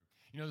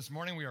You know, this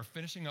morning we are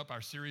finishing up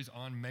our series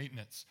on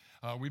maintenance.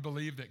 We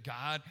believe that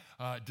God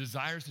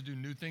desires to do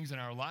new things in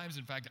our lives.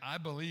 In fact, I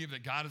believe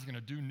that God is going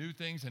to do new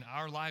things in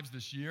our lives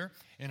this year,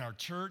 in our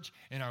church,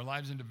 in our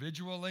lives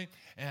individually.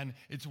 And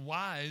it's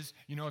wise,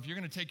 you know, if you're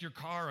going to take your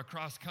car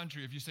across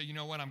country, if you say, you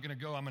know what, I'm going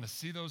to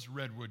see those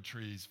redwood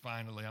trees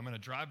finally. I'm going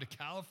to drive to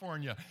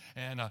California.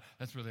 And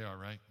that's where they are,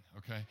 right?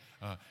 Okay.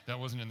 That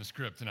wasn't in the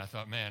script. And I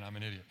thought, man, I'm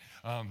an idiot.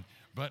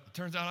 But it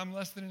turns out I'm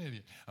less than an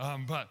idiot.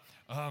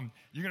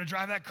 You're going to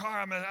drive that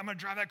car. I'm going to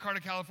drive that car to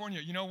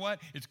California. You know what?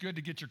 It's good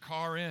to get your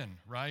car in,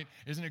 right?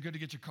 Isn't it good to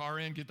get your car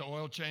in, get the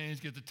oil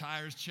changed, get the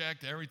tires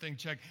checked, everything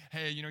checked?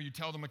 Hey, you know, you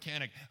tell the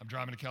mechanic, I'm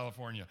driving to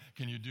California.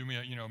 Can you do me,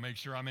 make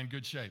sure I'm in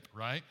good shape,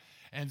 right?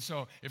 And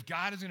so if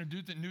God is going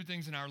to do new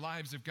things in our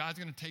lives, if God's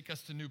going to take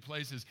us to new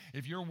places,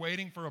 if you're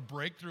waiting for a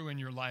breakthrough in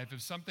your life,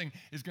 if something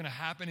is going to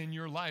happen in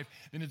your life,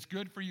 then it's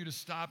good for you to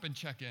stop and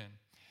check in.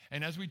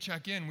 And as we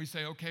check in, we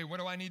say, okay, what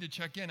do I need to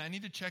check in? I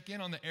need to check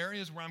in on the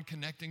areas where I'm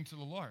connecting to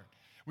the Lord.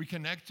 We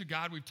connect to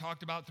God, we've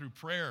talked about through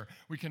prayer.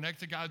 We connect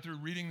to God through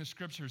reading the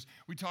scriptures.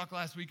 We talked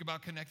last week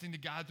about connecting to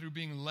God through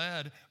being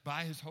led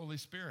by his Holy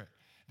Spirit.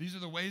 These are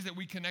the ways that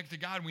we connect to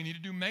God. We need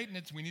to do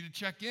maintenance. We need to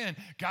check in.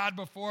 God,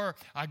 before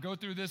I go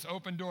through this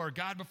open door,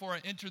 God, before I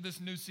enter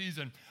this new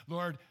season,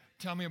 Lord,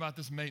 tell me about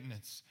this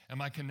maintenance.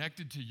 Am I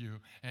connected to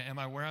you? Am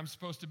I where I'm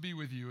supposed to be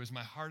with you? Is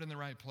my heart in the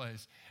right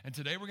place? And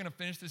today we're going to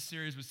finish this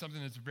series with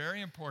something that's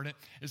very important.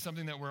 It's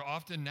something that we're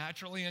often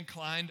naturally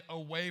inclined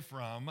away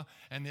from,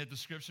 and yet the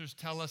scriptures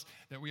tell us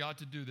that we ought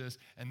to do this,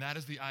 and that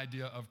is the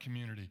idea of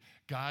community.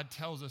 God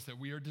tells us that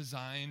we are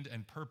designed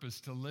and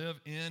purposed to live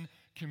in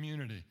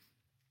community.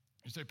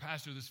 You say,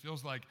 Pastor, this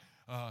feels like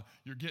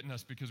you're getting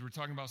us because we're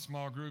talking about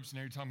small groups,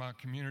 now you're talking about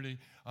community.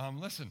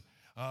 Listen.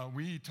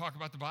 We talk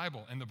about the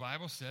Bible, and the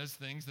Bible says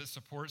things that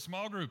support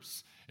small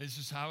groups. It's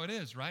just how it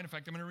is, right? In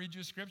fact, I'm going to read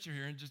you a scripture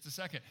here in just a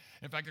second.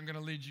 In fact, I'm going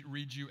to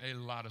read you a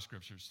lot of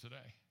scriptures today.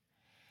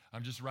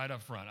 I'm just right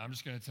up front. I'm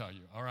just going to tell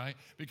you, all right?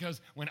 Because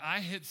when I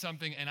hit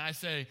something and I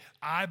say,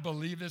 I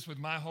believe this with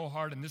my whole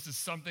heart, and this is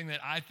something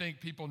that I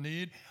think people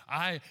need,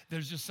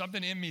 there's just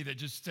something in me that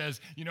just says,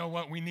 you know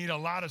what, we need a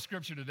lot of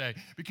scripture today.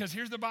 Because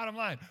here's the bottom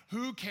line.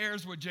 Who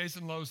cares what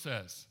Jason Lowe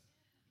says?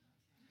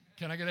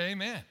 Can I get an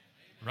amen?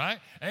 Right?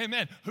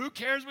 Amen. Who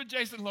cares what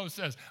Jason Lowe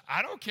says?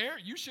 I don't care.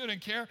 You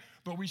shouldn't care.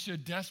 But we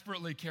should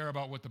desperately care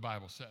about what the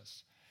Bible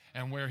says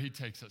and where he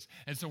takes us.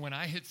 And so when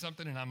I hit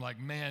something and I'm like,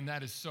 man,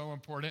 that is so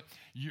important,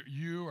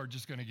 you are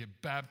just going to get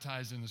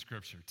baptized in the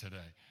scripture today.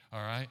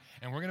 All right?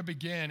 And we're going to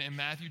begin in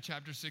Matthew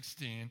chapter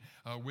 16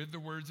 with the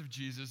words of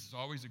Jesus. It's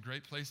always a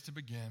great place to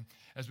begin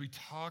as we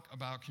talk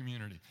about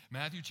community.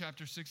 Matthew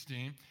chapter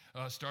 16,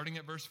 starting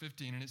at verse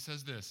 15, and it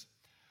says this,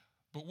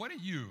 But what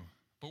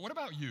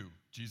about you?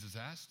 Jesus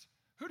asked.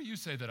 Who do you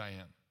say that I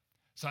am?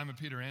 Simon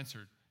Peter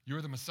answered,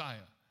 You're the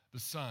Messiah, the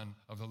Son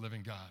of the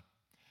living God.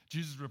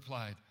 Jesus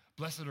replied,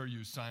 Blessed are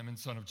you, Simon,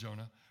 son of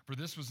Jonah, for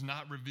this was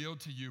not revealed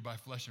to you by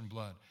flesh and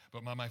blood,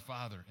 but by my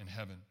Father in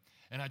heaven.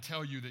 And I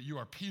tell you that you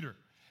are Peter,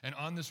 and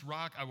on this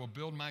rock I will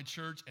build my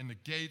church, and the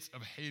gates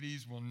of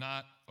Hades will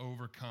not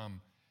overcome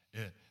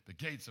it. The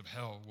gates of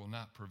hell will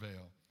not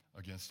prevail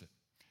against it.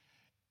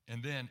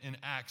 And then in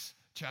Acts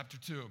chapter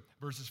 2,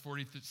 verses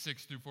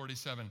 46 through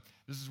 47.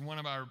 This is one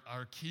of our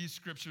key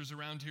scriptures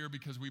around here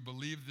because we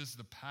believe this is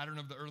the pattern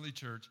of the early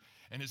church.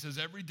 And it says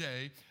every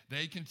day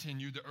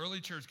the early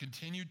church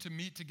continued to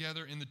meet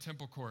together in the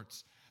temple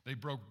courts. They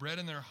broke bread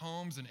in their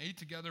homes and ate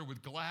together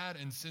with glad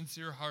and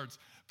sincere hearts,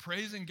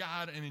 praising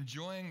God and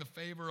enjoying the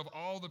favor of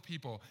all the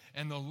people.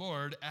 And the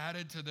Lord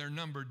added to their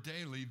number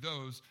daily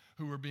those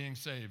who were being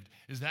saved.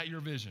 Is that your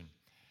vision?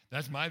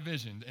 That's my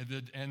vision.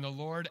 And the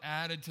Lord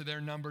added to their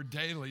number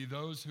daily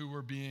those who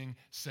were being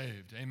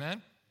saved.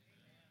 Amen?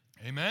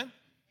 Amen?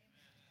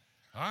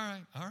 All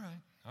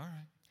right.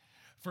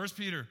 1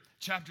 Peter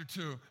chapter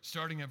 2,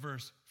 starting at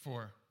verse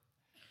 4.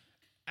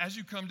 As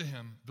you come to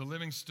him, the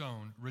living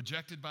stone,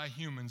 rejected by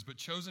humans, but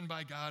chosen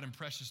by God and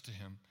precious to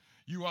him,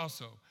 you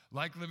also,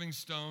 like living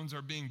stones,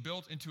 are being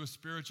built into a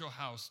spiritual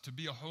house to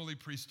be a holy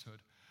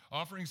priesthood,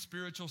 offering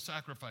spiritual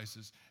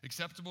sacrifices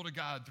acceptable to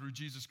God through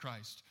Jesus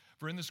Christ.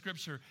 For in the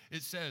scripture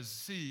it says,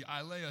 See,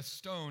 I lay a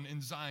stone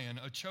in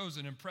Zion, a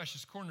chosen and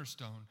precious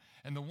cornerstone,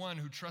 and the one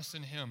who trusts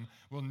in him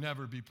will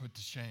never be put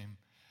to shame.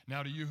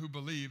 Now to you who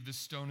believe, this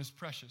stone is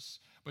precious.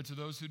 But to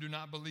those who do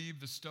not believe,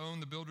 the stone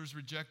the builders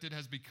rejected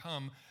has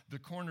become the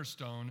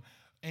cornerstone,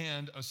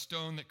 and a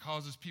stone that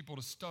causes people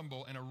to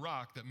stumble, and a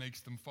rock that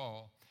makes them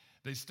fall.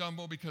 They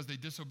stumble because they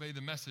disobey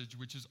the message,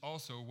 which is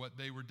also what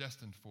they were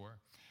destined for.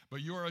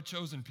 But you are a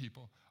chosen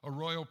people, a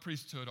royal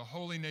priesthood, a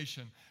holy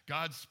nation,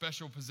 God's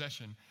special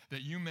possession,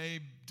 that you may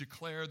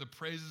declare the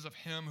praises of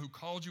him who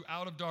called you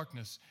out of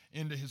darkness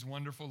into his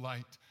wonderful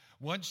light.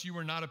 Once you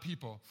were not a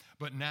people,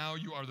 but now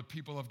you are the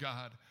people of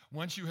God.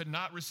 Once you had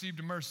not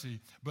received mercy,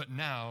 but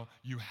now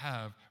you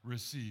have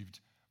received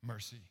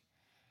mercy.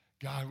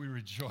 God, we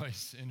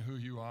rejoice in who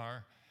you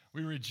are.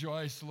 We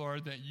rejoice,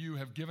 Lord, that you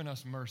have given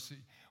us mercy.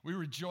 We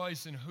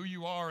rejoice in who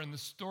you are and the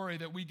story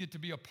that we get to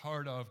be a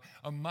part of,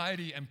 a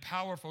mighty and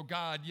powerful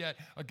God, yet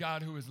a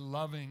God who is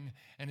loving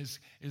and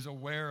is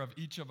aware of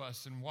each of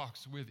us and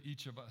walks with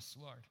each of us,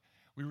 Lord.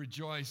 We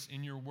rejoice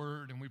in your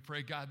word, and we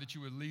pray, God, that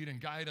you would lead and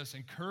guide us,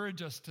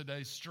 encourage us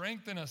today,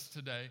 strengthen us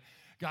today.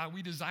 God,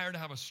 we desire to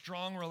have a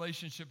strong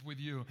relationship with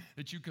you,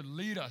 that you could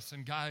lead us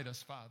and guide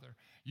us, Father.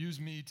 Use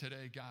me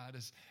today, God,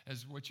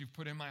 as what you've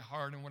put in my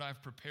heart and what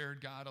I've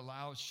prepared, God.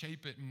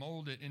 Shape it,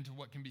 mold it into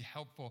what can be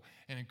helpful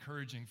and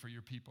encouraging for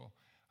your people.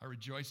 I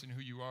rejoice in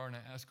who you are, and I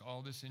ask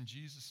all this in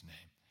Jesus'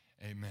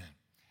 name. Amen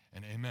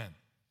and amen.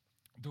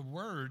 The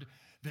word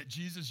that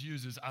Jesus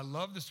uses, I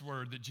love this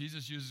word that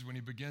Jesus uses when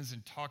he begins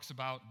and talks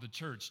about the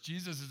church.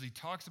 Jesus, as he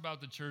talks about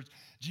the church,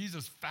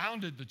 Jesus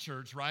founded the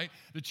church, right?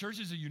 The church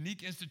is a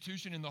unique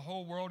institution in the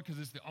whole world because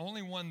it's the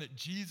only one that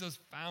Jesus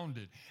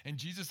founded. And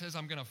Jesus says,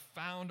 I'm going to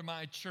found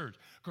my church.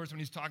 Of course, when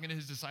he's talking to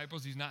his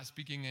disciples, he's not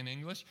speaking in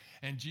English.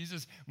 And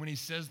Jesus, when he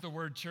says the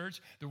word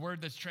church, the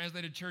word that's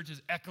translated church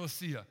is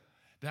ecclesia.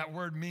 That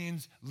word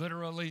means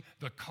literally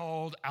the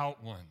called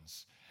out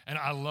ones. And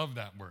I love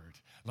that word.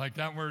 Like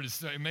that word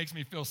it makes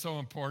me feel so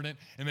important.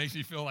 It makes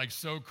me feel like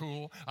so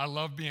cool. I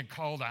love being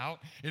called out.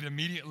 It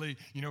immediately,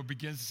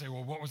 begins to say,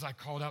 well, what was I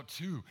called out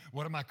to?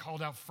 What am I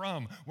called out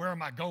from? Where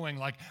am I going?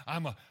 Like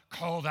I'm a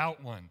called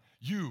out one.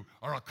 You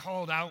are a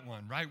called out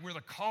one, right? We're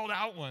the called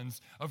out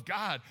ones of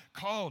God,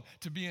 called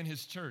to be in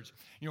his church.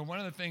 One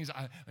of the things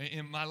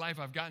in my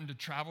life, I've gotten to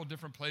travel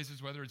different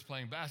places, whether it's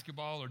playing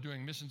basketball or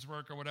doing missions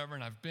work or whatever,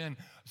 and I've been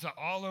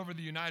all over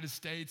the United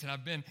States, and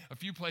I've been a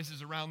few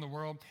places around the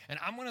world, and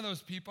I'm one of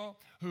those people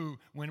who,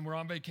 when we're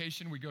on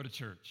vacation, we go to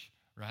church.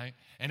 Right?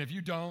 And if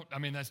you don't,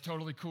 that's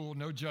totally cool.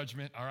 No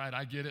judgment. All right,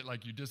 I get it.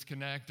 Like you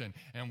disconnect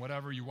and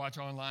whatever. You watch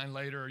online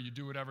later or you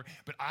do whatever.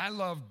 But I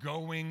love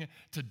going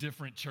to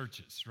different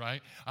churches,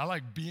 right? I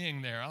like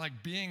being there. I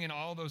like being in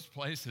all those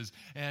places.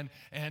 And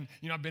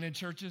I've been in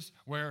churches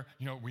where,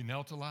 we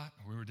knelt a lot.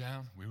 We were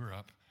down. We were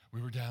up.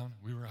 We were down.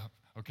 We were up.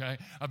 Okay?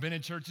 I've been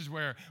in churches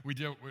where we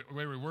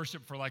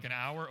worship for like an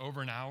hour,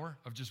 over an hour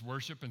of just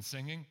worship and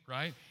singing,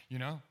 right?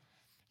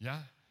 Yeah.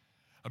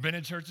 I've been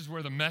in churches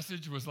where the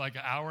message was like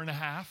an hour and a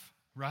half,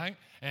 right?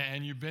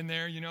 And you've been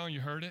there, and you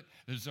heard it.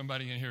 There's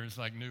somebody in here that's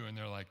like new, and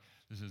they're like,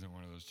 this isn't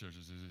one of those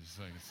churches. It's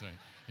like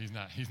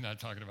he's not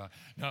talking about.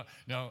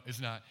 No, it's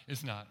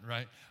not,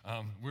 right?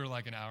 We're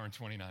like an hour and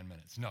 29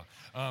 minutes. No.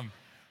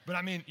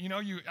 But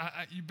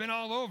you've been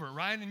all over,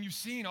 right? And you've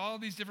seen all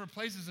these different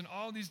places and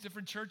all these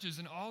different churches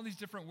and all these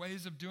different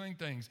ways of doing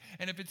things.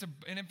 And if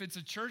it's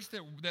a church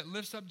that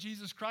lifts up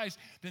Jesus Christ,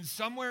 then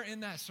somewhere in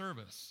that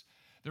service,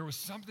 there was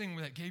something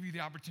that gave you the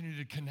opportunity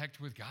to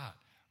connect with God,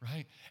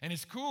 right? And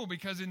it's cool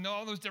because in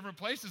all those different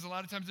places, a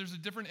lot of times there's a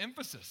different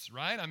emphasis,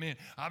 right?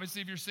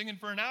 Obviously, if you're singing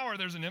for an hour,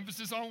 there's an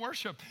emphasis on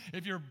worship.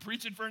 If you're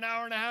preaching for an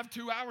hour and a half,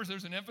 2 hours,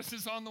 there's an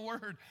emphasis on the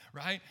word,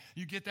 right?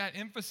 You get that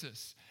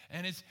emphasis.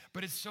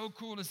 But it's so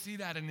cool to see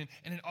that. And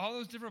in all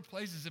those different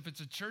places, if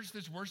it's a church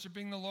that's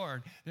worshiping the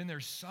Lord, then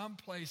there's some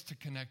place to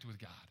connect with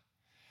God.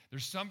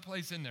 There's some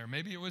place in there.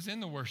 Maybe it was in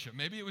the worship.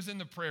 Maybe it was in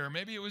the prayer.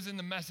 Maybe it was in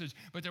the message.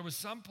 But there was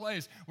some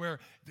place where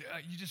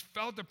you just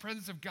felt the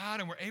presence of God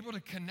and were able to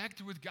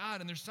connect with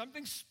God. And there's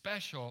something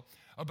special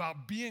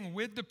about being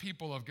with the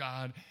people of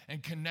God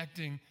and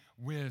connecting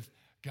with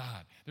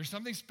God. There's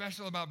something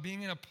special about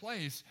being in a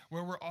place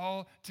where we're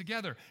all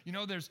together.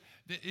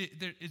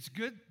 It's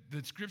good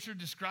that Scripture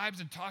describes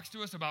and talks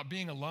to us about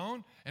being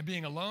alone and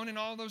being alone in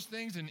all those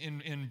things,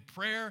 in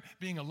prayer,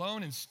 being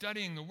alone in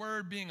studying the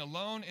Word, being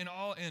alone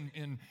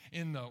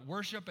in the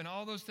worship and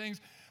all those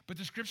things. But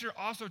the Scripture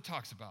also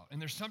talks about,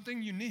 and there's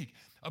something unique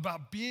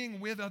about being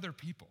with other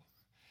people,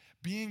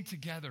 being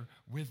together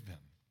with them.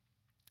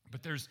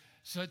 But there's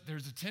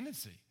a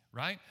tendency,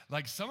 right?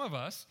 Like some of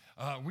us,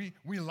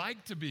 we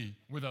like to be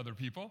with other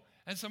people,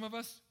 and some of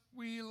us,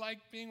 we like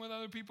being with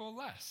other people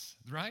less,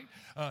 right?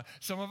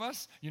 Some of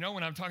us,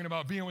 when I'm talking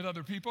about being with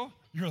other people,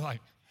 you're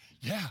like,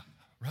 yeah,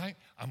 right?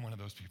 I'm one of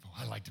those people.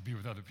 I like to be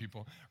with other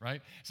people,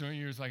 right? Some of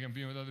you is like, I'm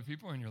being with other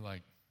people, and you're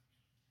like,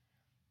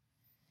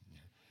 yeah.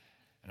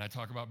 And I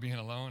talk about being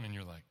alone, and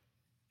you're like,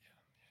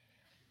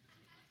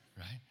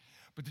 yeah, right?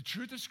 But the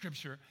truth of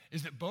Scripture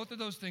is that both of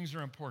those things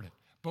are important.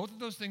 Both of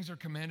those things are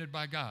commanded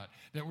by God,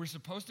 that we're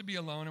supposed to be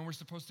alone and we're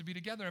supposed to be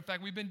together. In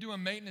fact, we've been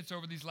doing maintenance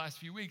over these last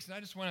few weeks, and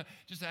I just want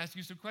to ask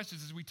you some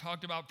questions. As we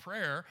talked about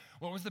prayer,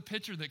 what was the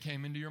picture that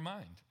came into your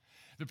mind?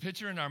 The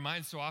picture in our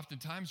minds so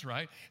oftentimes,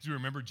 right, is we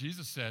remember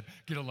Jesus said,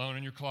 get alone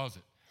in your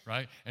closet,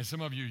 right? And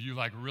some of you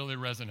like really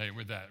resonate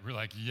with that. We're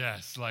like,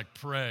 yes, like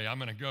pray. I'm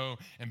going to go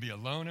and be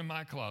alone in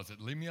my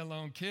closet. Leave me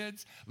alone,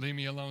 kids. Leave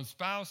me alone,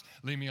 spouse.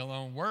 Leave me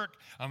alone, work.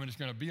 I'm just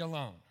going to be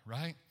alone,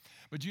 right?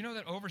 But do you know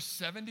that over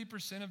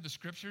 70% of the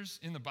scriptures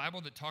in the Bible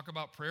that talk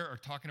about prayer are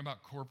talking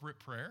about corporate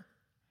prayer?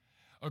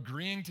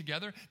 Agreeing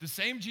together. The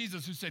same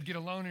Jesus who said, get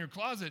alone in your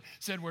closet,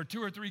 said, where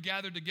 2 or 3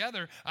 gathered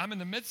together, I'm in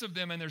the midst of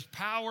them, and there's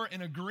power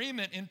and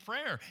agreement in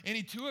prayer.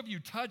 Any 2 of you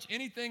touch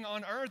anything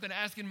on earth and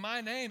ask in my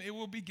name, it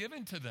will be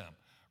given to them,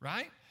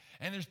 right?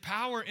 And there's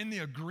power in the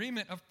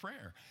agreement of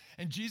prayer.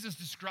 And Jesus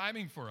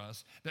describing for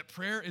us that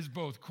prayer is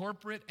both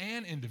corporate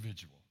and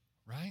individual,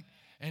 right?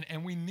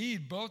 And we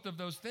need both of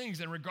those things.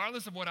 And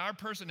regardless of what our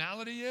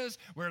personality is,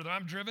 whether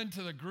I'm driven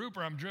to the group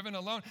or I'm driven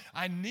alone,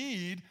 I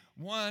need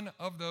both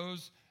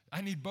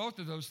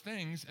of those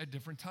things at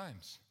different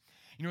times.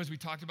 You know, as we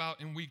talked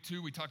about in week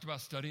 2, we talked about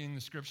studying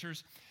the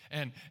scriptures,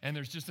 and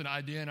there's just an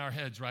idea in our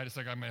heads, right? It's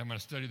like, I'm going to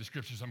study the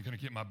scriptures. I'm going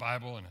to get my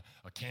Bible and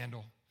a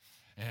candle.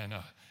 And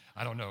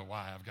I don't know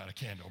why I've got a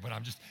candle, but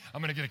I'm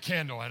going to get a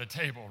candle at a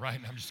table, right?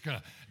 And I'm just going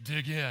to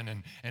dig in,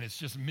 and it's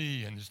just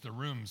me, and just the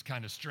room's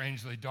kind of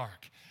strangely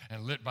dark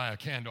and lit by a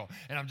candle.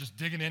 And I'm just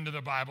digging into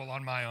the Bible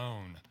on my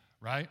own,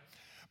 right?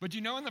 But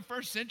you know, in the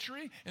first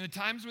century, in the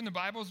times when the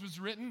Bible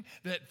was written,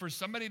 that for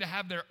somebody to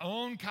have their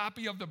own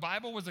copy of the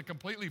Bible was a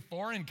completely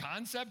foreign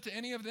concept to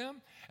any of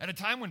them. At a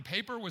time when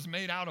paper was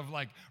made out of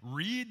like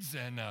reeds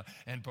and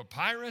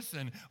papyrus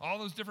and all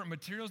those different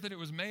materials that it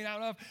was made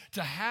out of,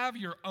 to have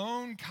your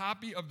own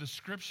copy of the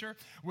scripture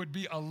would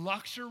be a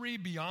luxury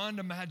beyond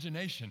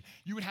imagination.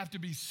 You would have to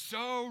be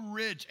so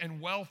rich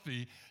and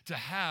wealthy to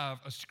have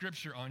a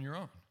scripture on your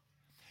own.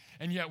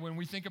 And yet when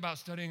we think about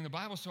studying the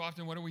Bible so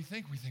often, what do we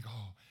think? We think,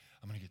 oh,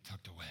 I'm going to get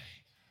tucked away,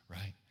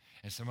 right?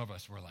 And some of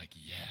us were like,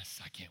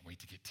 yes, I can't wait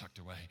to get tucked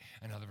away.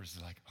 And others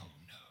are like, oh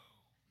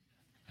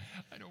no,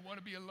 I don't want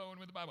to be alone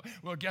with the Bible.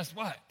 Well, guess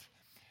what?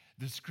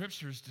 The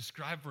scriptures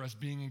describe for us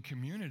being in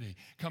community,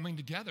 coming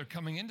together,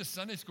 coming into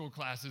Sunday school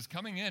classes,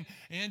 coming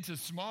into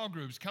small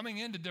groups, coming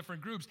into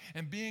different groups,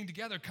 and being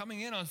together,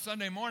 coming in on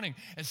Sunday morning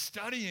and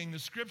studying the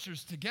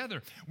scriptures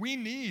together. We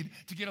need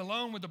to get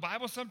alone with the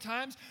Bible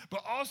sometimes,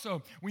 but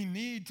also we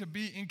need to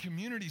be in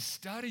community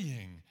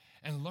studying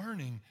and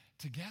learning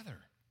together.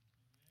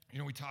 You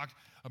know, we talked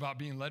about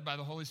being led by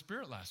the Holy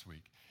Spirit last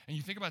week. And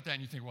you think about that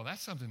and you think, well,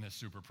 that's something that's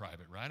super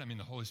private, right? I mean,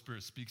 the Holy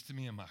Spirit speaks to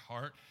me in my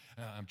heart.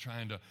 I'm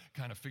trying to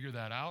kind of figure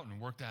that out and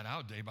work that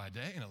out day by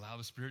day and allow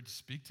the Spirit to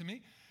speak to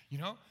me, you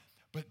know?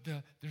 But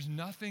there's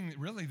nothing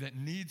really that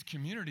needs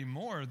community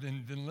more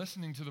than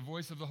listening to the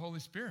voice of the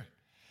Holy Spirit.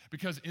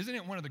 Because isn't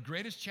it one of the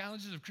greatest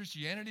challenges of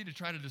Christianity to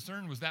try to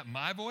discern, was that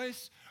my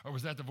voice or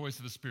was that the voice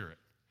of the Spirit?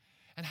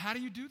 And how do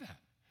you do that?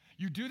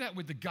 You do that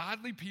with the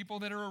godly people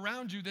that are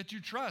around you that you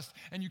trust.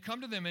 And you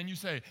come to them and you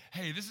say,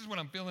 hey, this is what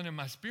I'm feeling in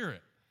my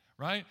spirit,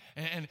 right?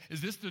 And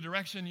is this the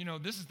direction,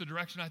 this is the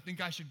direction I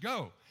think I should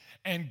go.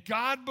 And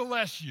God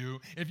bless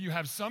you if you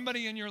have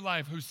somebody in your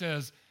life who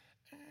says,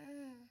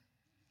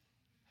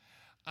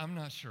 I'm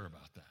not sure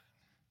about that.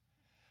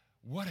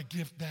 What a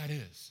gift that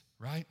is,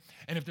 right?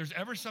 And if there's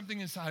ever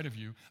something inside of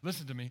you,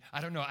 listen to me, I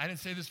don't know, I didn't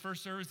say this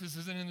first service, this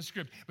isn't in the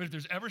script, but if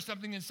there's ever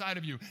something inside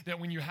of you that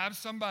when you have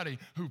somebody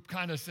who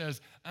kind of says,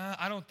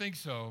 I don't think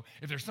so,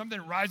 if there's something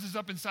that rises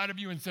up inside of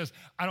you and says,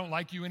 I don't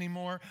like you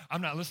anymore,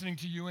 I'm not listening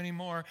to you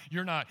anymore,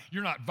 you're not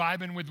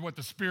vibing with what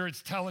the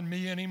Spirit's telling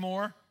me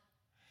anymore,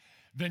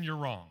 then you're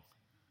wrong.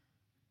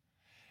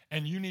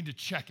 And you need to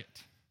check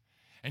it.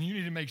 And you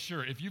need to make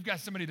sure, if you've got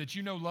somebody that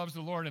you know loves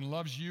the Lord and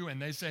loves you,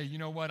 and they say, you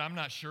know what, I'm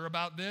not sure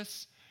about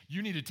this,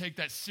 you need to take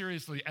that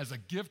seriously as a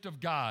gift of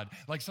God,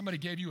 like somebody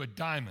gave you a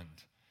diamond.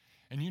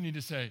 And you need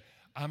to say,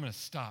 I'm going to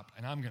stop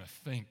and I'm going to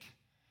think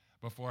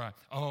before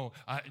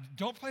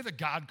don't play the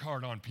God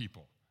card on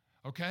people,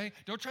 okay?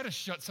 Don't try to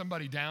shut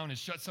somebody down and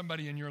shut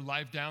somebody in your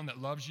life down that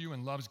loves you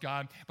and loves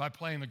God by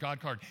playing the God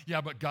card. Yeah,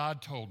 but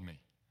God told me.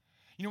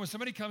 You know, when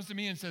somebody comes to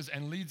me and says,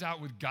 and leads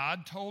out with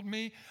God told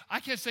me,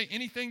 I can't say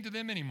anything to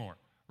them anymore.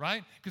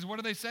 Right? Because what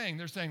are they saying?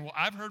 They're saying, well,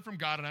 I've heard from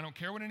God and I don't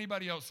care what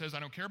anybody else says. I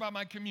don't care about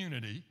my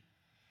community.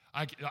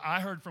 I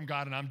heard from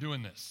God and I'm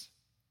doing this.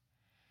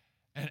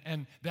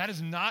 And that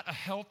is not a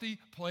healthy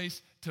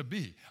place to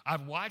be.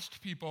 I've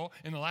watched people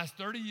in the last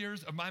 30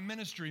 years of my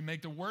ministry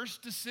make the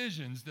worst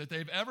decisions that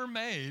they've ever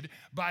made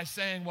by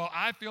saying, well,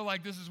 I feel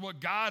like this is what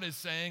God is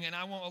saying and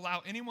I won't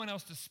allow anyone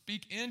else to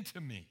speak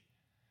into me.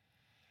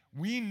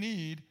 We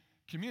need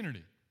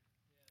community.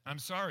 I'm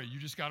sorry, you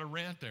just got a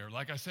rant there.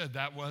 Like I said,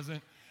 that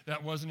wasn't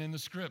in the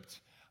script.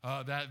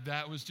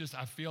 That was just,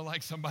 I feel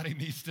like somebody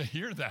needs to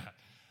hear that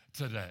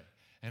today.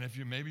 And if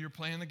maybe you're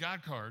playing the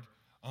God card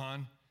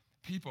on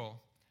people,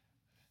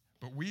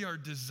 but we are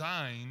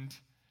designed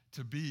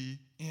to be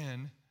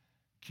in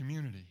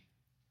community.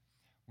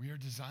 We are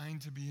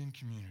designed to be in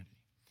community.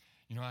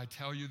 You know, I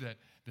tell you that,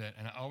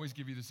 and I always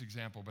give you this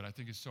example, but I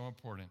think it's so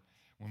important.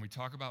 When we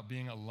talk about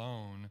being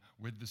alone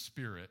with the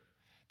Spirit,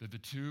 that the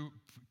two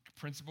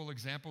principal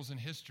examples in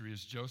history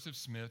is Joseph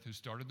Smith, who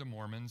started the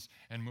Mormons,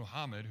 and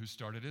Muhammad, who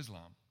started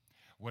Islam.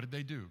 What did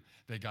they do?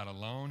 They got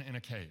alone in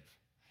a cave,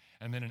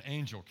 and then an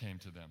angel came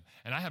to them.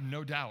 And I have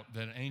no doubt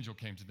that an angel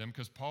came to them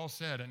because Paul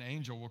said an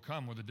angel will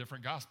come with a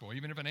different gospel.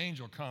 Even if an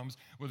angel comes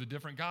with a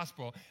different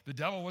gospel, the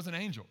devil was an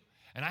angel.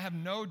 And I have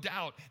no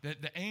doubt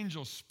that the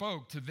angel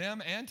spoke to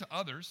them and to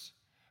others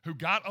who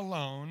got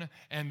alone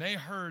and they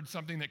heard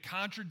something that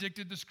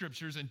contradicted the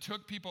scriptures and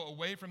took people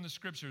away from the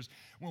scriptures.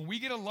 When we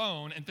get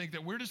alone and think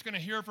that we're just going to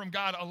hear from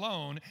God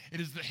alone,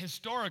 it is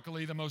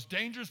historically the most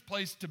dangerous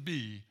place to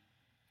be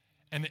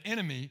And the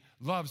enemy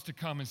loves to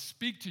come and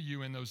speak to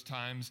you in those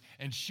times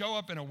and show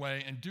up in a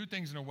way and do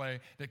things in a way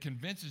that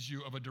convinces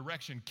you of a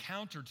direction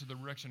counter to the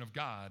direction of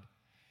God.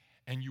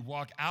 And you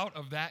walk out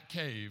of that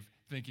cave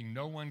thinking,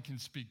 no one can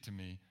speak to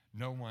me,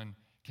 no one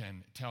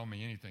can tell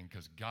me anything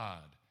because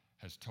God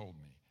has told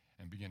me,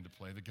 and begin to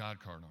play the God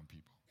card on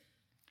people.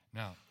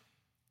 Now,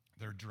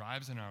 there are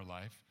drives in our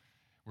life.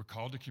 We're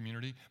called to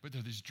community, but there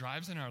are these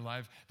drives in our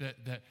life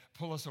that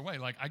pull us away.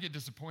 Like, I get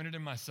disappointed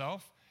in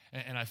myself,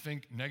 and I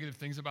think negative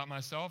things about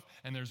myself,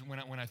 and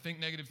when I think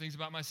negative things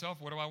about myself,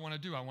 what do? I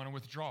want to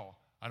withdraw.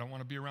 I don't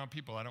want to be around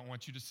people. I don't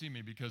want you to see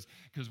me because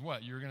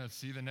what? You're going to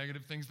see the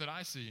negative things that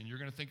I see, and you're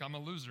going to think I'm a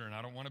loser, and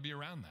I don't want to be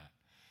around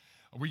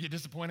that. We get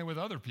disappointed with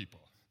other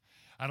people.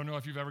 I don't know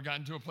if you've ever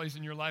gotten to a place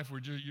in your life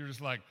where you're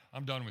just like,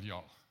 I'm done with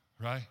y'all,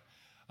 right?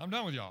 I'm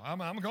done with y'all. I'm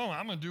going.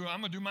 I'm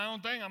gonna do my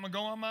own thing. I'm gonna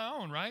go on my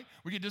own, right?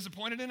 We get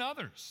disappointed in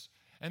others.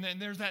 And then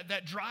there's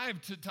that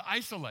drive to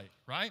isolate,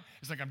 right?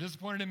 It's like I'm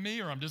disappointed in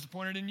me or I'm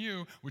disappointed in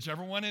you,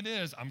 whichever one it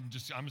is, I'm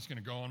just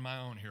gonna go on my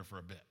own here for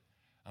a bit.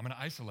 I'm gonna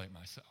isolate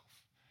myself.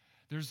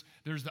 There's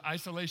the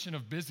isolation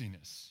of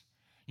busyness.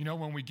 You know,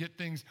 when we're getting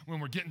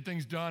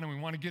things done and we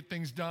want to get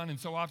things done, and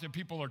so often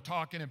people are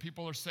talking and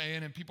people are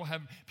saying and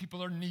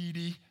people are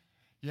needy.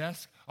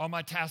 Yes, all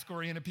my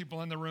task-oriented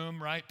people in the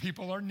room, right?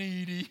 People are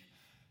needy.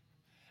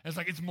 It's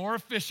like it's more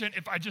efficient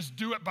if I just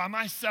do it by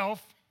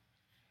myself,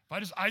 if I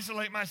just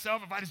isolate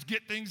myself, if I just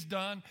get things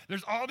done.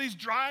 There's all these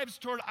drives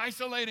toward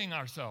isolating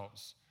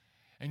ourselves.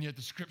 And yet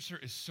the scripture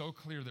is so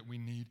clear that we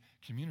need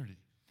community.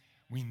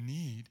 We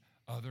need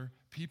other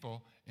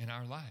people in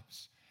our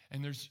lives.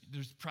 And there's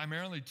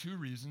primarily two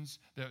reasons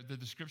that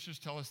the scriptures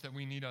tell us that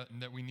we need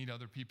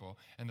other people.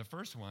 And the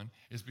first one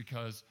is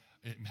because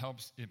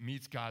it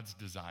meets God's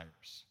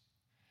desires.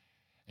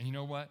 And you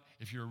know what?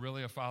 If you're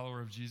really a follower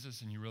of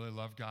Jesus and you really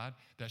love God,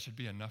 that should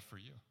be enough for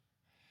you.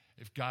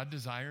 If God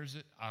desires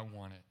it, I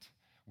want it.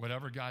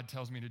 Whatever God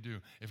tells me to do.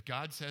 If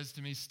God says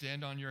to me,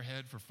 stand on your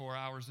head for 4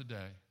 hours a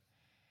day,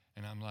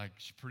 and I'm like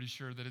pretty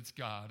sure that it's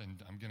God,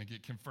 and I'm going to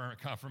get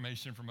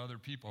confirmation from other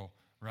people,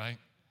 right?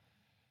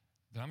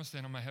 Then I'm going to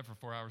stand on my head for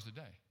 4 hours a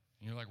day.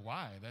 And you're like,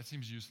 why? That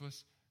seems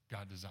useless.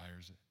 God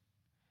desires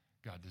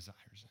it. God desires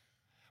it.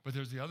 But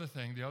there's the other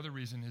thing. The other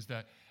reason is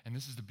that, and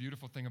this is the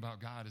beautiful thing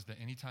about God, is that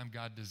anytime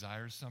God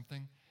desires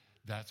something,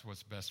 that's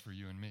what's best for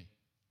you and me.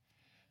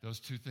 Those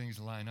two things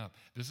line up.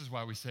 This is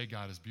why we say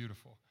God is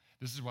beautiful.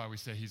 This is why we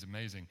say he's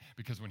amazing,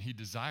 because when he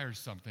desires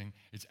something,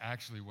 it's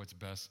actually what's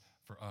best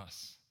for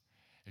us.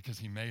 Because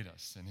he made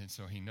us, and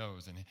so he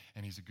knows,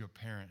 and he's a good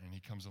parent, and he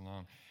comes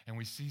along. And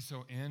we see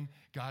so in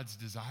God's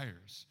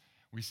desires.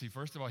 We see,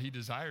 first of all, he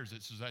desires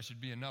it, so that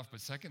should be enough. But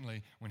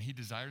secondly, when he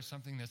desires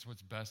something, that's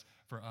what's best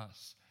for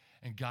us.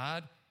 And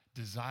God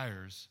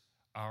desires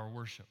our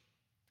worship.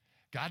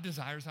 God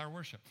desires our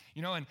worship.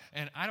 You know,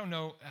 and I don't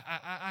know,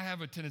 I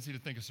have a tendency to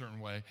think a certain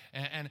way.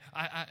 And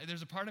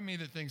there's a part of me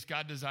that thinks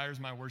God desires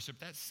my worship.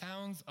 That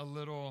sounds a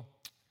little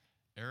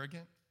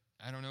arrogant.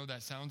 I don't know,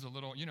 that sounds a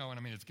little, you know, and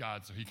I mean, it's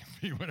God, so he can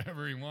be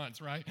whatever he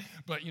wants, right?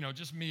 But, you know,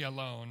 just me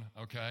alone,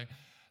 okay?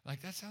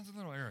 Like, that sounds a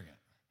little arrogant.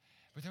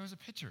 But there was a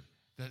picture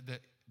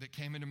that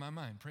came into my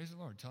mind. Praise the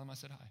Lord. Tell him I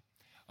said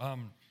hi.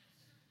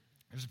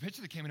 There's a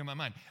picture that came into my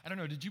mind. I don't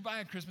know, did you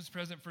buy a Christmas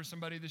present for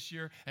somebody this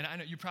year? And I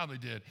know you probably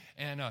did.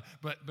 And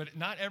but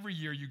not every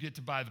year you get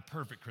to buy the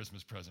perfect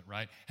Christmas present,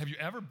 right? Have you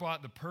ever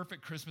bought the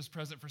perfect Christmas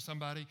present for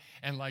somebody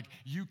and like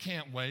you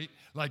can't wait?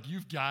 Like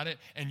you've got it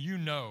and you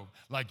know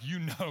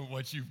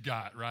what you've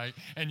got, right?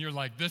 And you're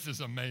like, this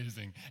is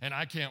amazing and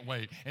I can't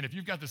wait. And if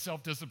you've got the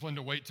self-discipline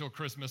to wait till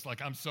Christmas,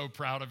 like I'm so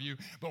proud of you.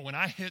 But when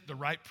I hit the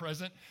right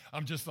present,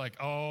 I'm just like,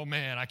 oh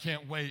man, I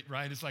can't wait,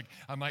 right? It's like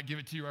I might give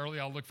it to you early.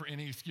 I'll look for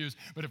any excuse.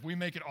 But if we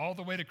make it all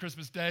the way to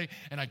Christmas Day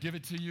and I give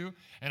it to you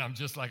and I'm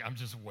just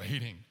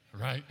waiting,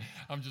 right?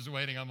 I'm just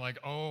waiting. I'm like,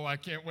 oh, I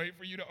can't wait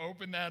for you to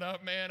open that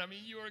up, man. I mean,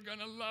 you are going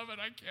to love it.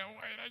 I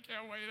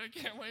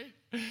can't wait.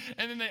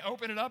 And then they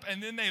open it up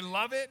and then they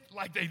love it.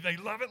 Like they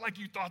love it like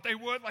you thought they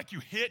would, like you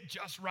hit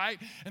just right.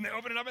 And they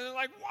open it up and they're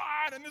like,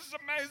 what? And this is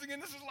amazing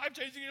and this is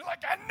life-changing. You're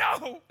like, I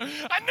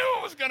knew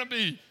it was going to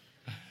be.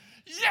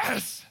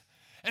 Yes.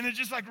 And they're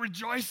just like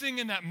rejoicing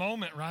in that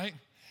moment, right?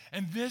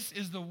 And this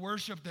is the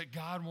worship that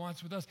God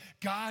wants with us.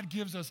 God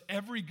gives us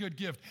every good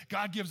gift.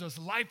 God gives us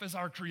life as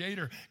our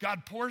creator.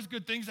 God pours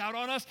good things out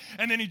on us,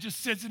 and then he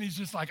just sits and he's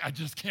just like, I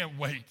just can't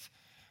wait,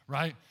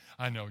 right?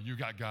 I know, you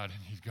got God,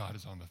 and God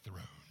is on the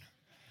throne,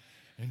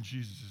 and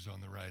Jesus is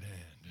on the right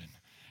hand, and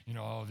you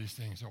know, all these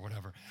things or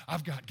whatever.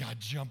 I've got God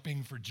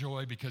jumping for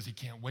joy because he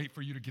can't wait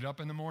for you to get up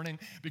in the morning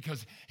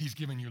because he's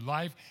given you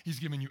life. He's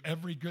given you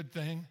every good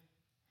thing,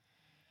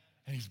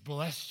 and he's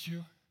blessed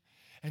you.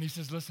 And he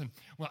says, listen,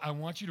 well, I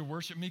want you to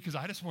worship me because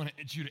I just want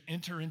you to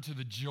enter into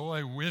the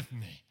joy with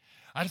me.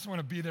 I just want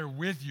to be there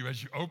with you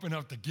as you open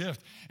up the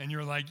gift. And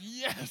you're like,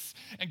 yes.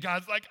 And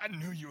God's like, I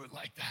knew you would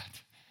like that.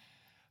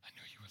 I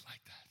knew you would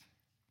like that.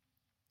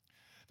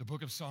 The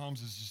book of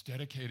Psalms is just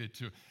dedicated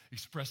to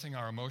expressing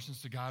our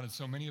emotions to God. And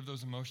so many of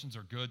those emotions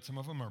are good. Some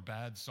of them are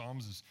bad.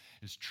 Psalms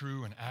is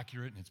true and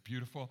accurate and it's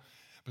beautiful.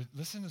 But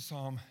listen to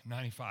Psalm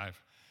 95.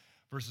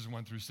 verses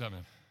 1 through 7.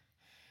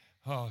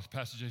 Oh,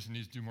 Pastor Jason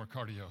needs to do more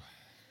cardio.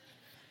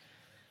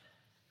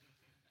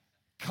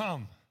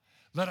 Come,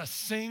 let us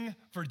sing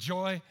for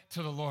joy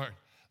to the Lord.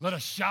 Let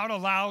us shout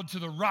aloud to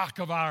the rock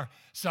of our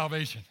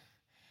salvation.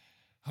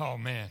 Oh,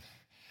 man.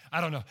 I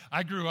don't know.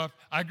 I grew up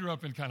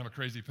in kind of a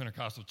crazy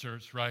Pentecostal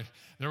church, right?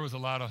 There was a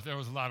lot of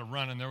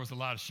running, there was a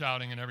lot of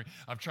shouting and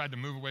I've tried to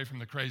move away from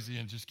the crazy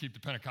and just keep the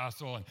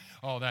Pentecostal and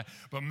all that.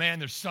 But man,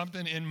 there's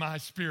something in my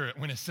spirit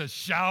when it says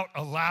shout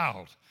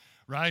aloud,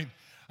 right?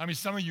 I mean,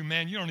 some of you,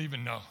 man, you don't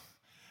even know.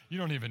 You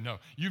don't even know.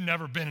 You've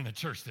never been in a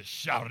church that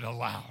shouted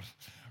aloud,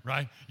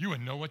 right? You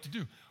wouldn't know what to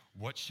do.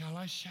 What shall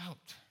I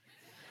shout?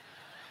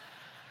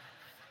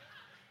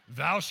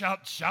 Thou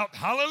shalt shout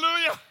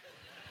hallelujah.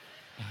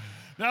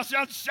 Thou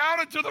shalt shout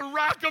unto the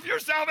rock of your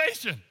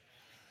salvation.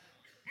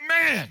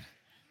 Man,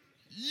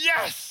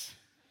 yes.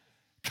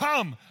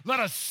 Come, let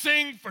us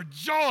sing for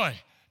joy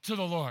to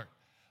the Lord.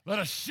 Let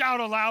us shout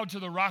aloud to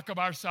the rock of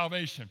our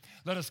salvation.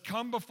 Let us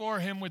come before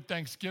him with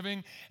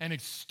thanksgiving and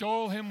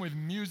extol him with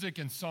music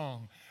and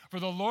song. For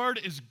the Lord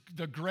is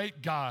the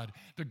great God,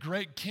 the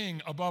great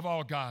King above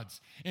all gods.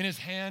 In his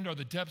hand are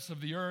the depths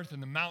of the earth,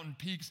 and the mountain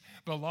peaks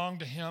belong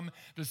to him.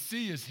 The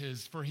sea is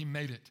his, for he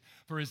made it,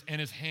 and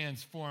his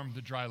hands formed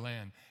the dry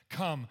land.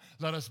 Come,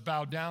 let us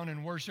bow down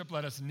and worship.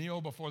 Let us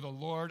kneel before the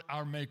Lord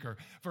our Maker.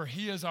 For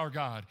he is our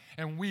God,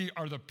 and we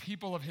are the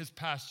people of his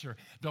pasture,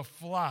 the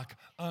flock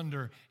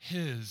under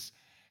his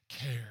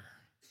care.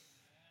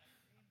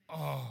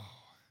 Oh,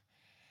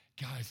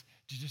 guys,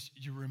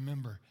 you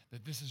remember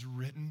that this is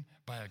written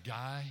by a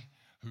guy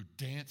who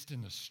danced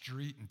in the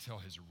street until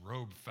his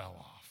robe fell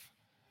off.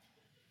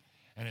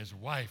 And his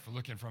wife,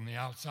 looking from the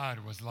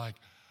outside, was like,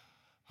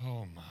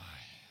 oh my.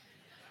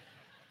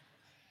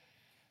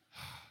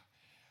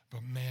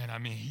 But man, I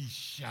mean, he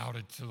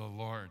shouted to the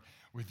Lord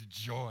with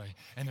joy.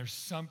 And there's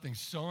something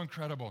so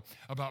incredible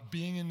about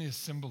being in the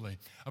assembly,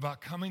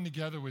 about coming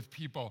together with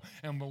people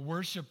and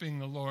worshiping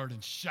the Lord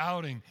and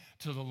shouting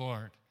to the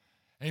Lord.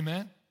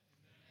 Amen?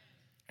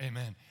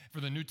 Amen.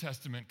 For the New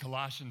Testament,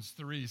 Colossians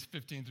 3,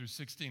 15 through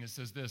 16, it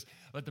says this: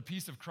 let the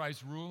peace of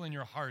Christ rule in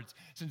your hearts,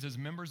 since as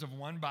members of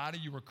one body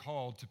you were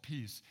called to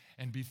peace,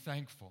 and be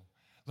thankful.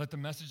 Let the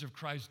message of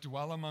Christ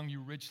dwell among you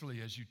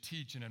richly as you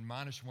teach and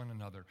admonish one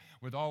another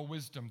with all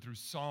wisdom through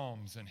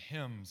psalms and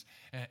hymns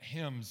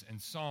and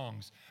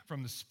songs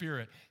from the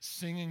Spirit,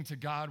 singing to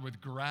God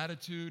with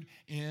gratitude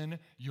in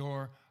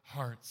your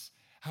hearts.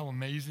 How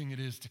amazing it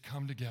is to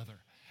come together.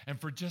 And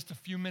for just a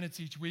few minutes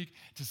each week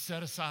to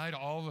set aside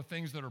all the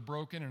things that are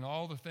broken and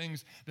all the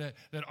things that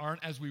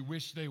aren't as we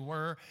wish they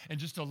were, and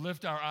just to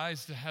lift our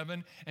eyes to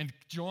heaven and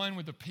join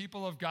with the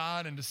people of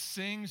God and to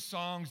sing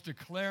songs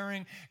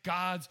declaring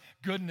God's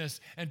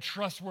goodness and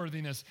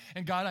trustworthiness.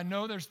 And God, I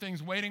know there's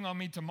things waiting on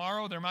me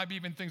tomorrow. There might be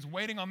even things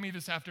waiting on me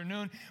this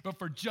afternoon. But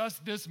for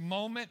just this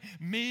moment,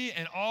 me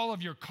and all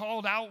of your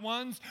called out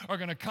ones are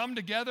going to come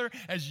together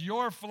as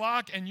your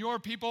flock and your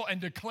people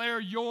and declare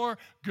your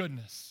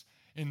goodness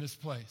in this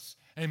place.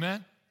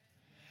 Amen?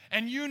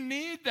 And you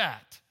need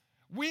that.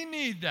 We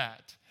need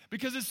that.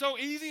 Because it's so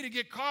easy to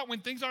get caught when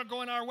things aren't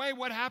going our way.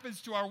 What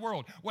happens to our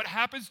world? What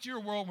happens to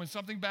your world when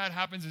something bad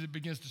happens is it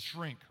begins to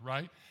shrink,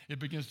 right? It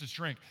begins to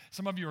shrink.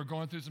 Some of you are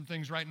going through some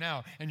things right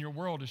now, and your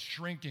world is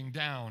shrinking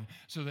down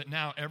so that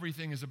now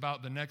everything is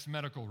about the next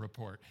medical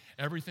report.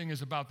 Everything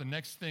is about the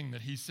next thing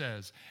that he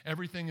says.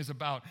 Everything is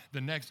about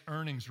the next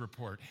earnings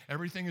report.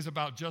 Everything is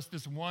about just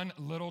this one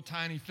little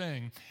tiny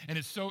thing, and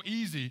it's so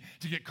easy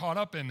to get caught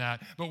up in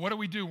that. But what do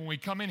we do when we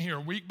come in here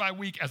week by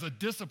week as a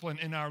discipline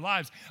in our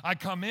lives? I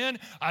come in,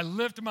 I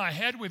lift my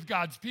head with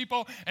God's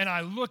people, and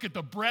I look at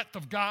the breadth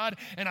of God,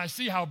 and I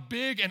see how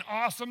big and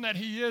awesome that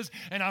he is,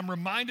 and I'm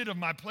reminded of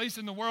my place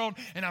in the world,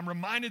 and I'm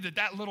reminded that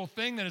that little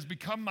thing that has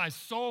become my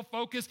sole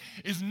focus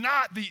is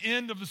not the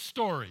end of the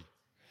story.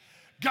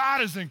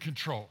 God is in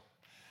control.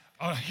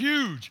 A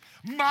huge,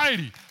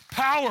 mighty,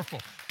 powerful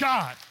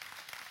God.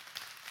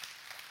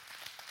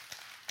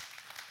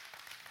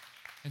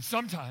 And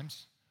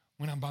sometimes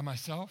when I'm by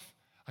myself,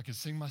 I can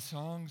sing my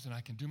songs and I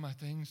can do my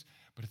things,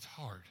 but it's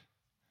hard.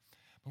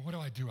 But what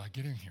do? I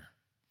get in here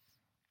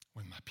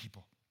with my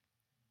people.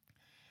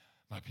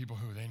 My people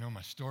who they know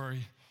my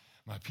story,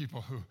 my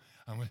people who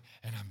I'm with,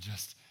 and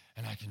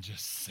I can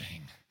just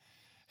sing.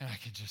 And I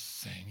can just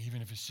sing,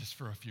 even if it's just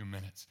for a few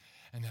minutes.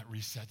 And that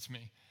resets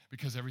me,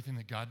 because everything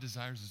that God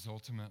desires is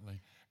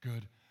ultimately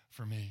good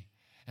for me.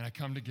 And I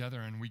come together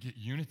and we get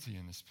unity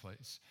in this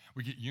place.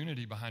 We get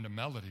unity behind a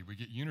melody. We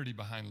get unity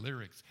behind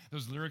lyrics.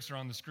 Those lyrics are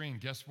on the screen.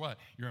 Guess what?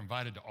 You're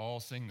invited to all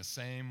sing the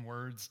same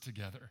words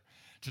together,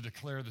 to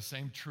declare the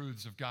same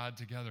truths of God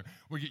together.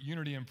 We get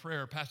unity in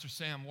prayer. Pastor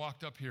Sam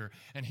walked up here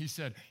and he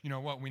said, you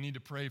know what? We need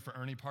to pray for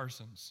Ernie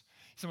Parsons.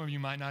 Some of you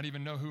might not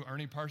even know who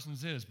Ernie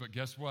Parsons is, but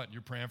guess what?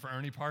 You're praying for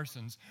Ernie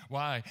Parsons.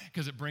 Why?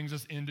 Because it brings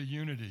us into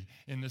unity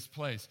in this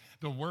place.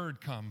 The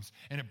word comes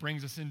and it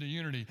brings us into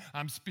unity.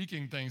 I'm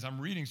speaking things. I'm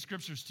reading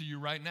scriptures to you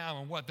right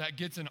now, and what? That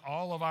gets in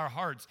all of our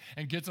hearts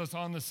and gets us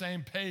on the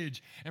same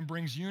page and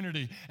brings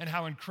unity, and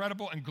how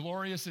incredible and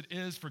glorious it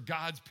is for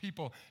God's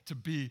people to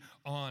be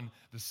on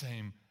the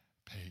same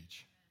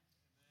page.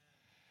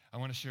 I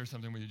want to share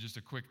something with you, just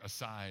a quick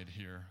aside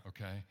here,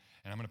 okay?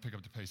 And I'm going to pick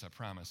up the pace, I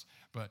promise.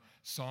 But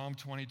Psalm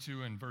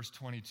 22 and verse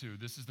 22,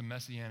 this is the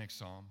Messianic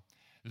Psalm.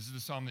 This is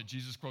the psalm that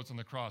Jesus quotes on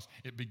the cross.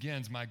 It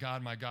begins, my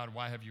God,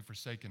 why have you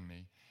forsaken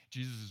me?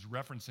 Jesus is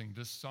referencing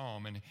this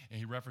psalm, and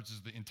he references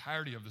the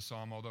entirety of the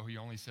psalm, although he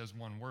only says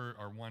one word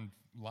or one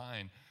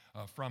line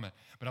from it.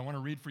 But I want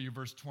to read for you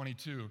verse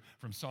 22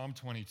 from Psalm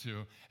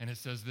 22, and it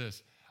says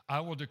this, I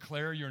will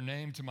declare your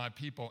name to my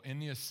people. In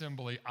the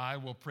assembly, I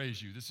will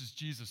praise you. This is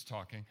Jesus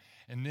talking.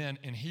 And then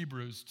in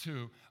Hebrews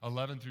 2,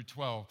 11 through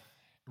 12,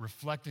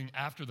 reflecting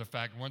after the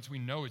fact, once we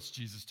know it's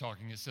Jesus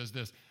talking, it says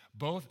this,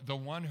 both the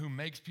one who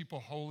makes people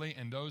holy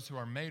and those who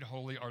are made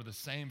holy are the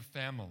same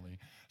family.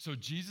 So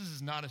Jesus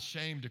is not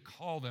ashamed to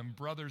call them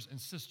brothers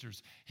and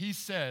sisters. He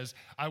says,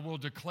 I will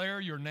declare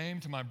your name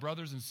to my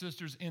brothers and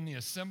sisters in the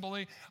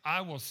assembly.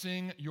 I will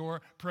sing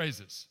your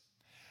praises.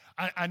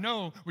 I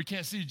know we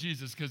can't see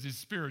Jesus because he's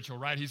spiritual,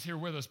 right? He's here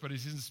with us, but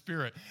he's in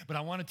spirit. But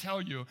I want to tell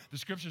you, the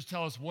scriptures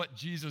tell us what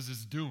Jesus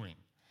is doing.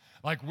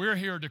 Like we're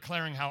here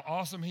declaring how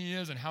awesome he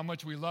is and how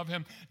much we love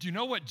him. Do you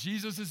know what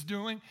Jesus is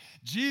doing?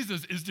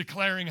 Jesus is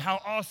declaring how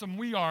awesome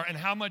we are and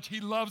how much he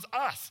loves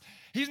us.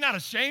 He's not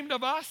ashamed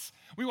of us.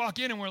 We walk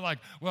in and we're like,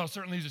 well,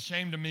 certainly he's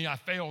ashamed of me. I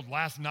failed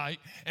last night,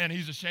 and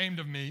he's ashamed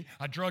of me.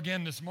 I drug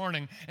in this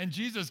morning. And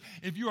Jesus,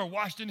 if you are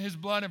washed in his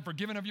blood and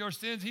forgiven of your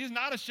sins, he is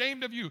not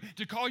ashamed of you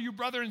to call you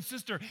brother and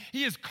sister.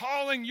 He is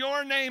calling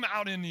your name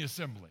out in the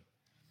assembly.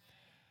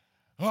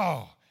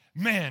 Oh,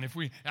 man, if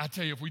we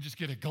just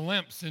get a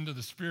glimpse into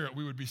the Spirit,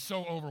 we would be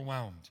so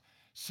overwhelmed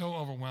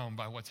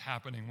by what's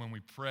happening when we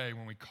pray,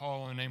 when we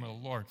call on the name of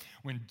the Lord,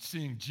 when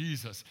seeing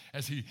Jesus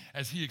as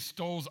he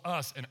extols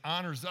us and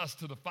honors us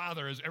to the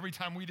Father, as every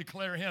time we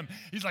declare him,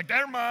 he's like,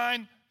 they're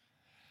mine.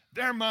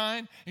 They're mine.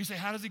 And you say,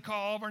 how does he call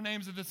all of our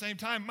names at the same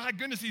time? My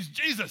goodness, he's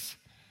Jesus.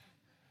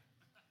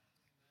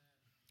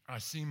 I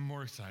seem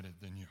more excited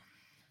than you.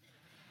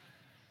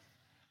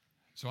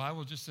 So I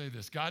will just say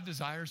this. God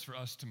desires for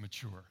us to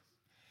mature.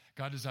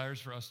 God desires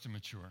for us to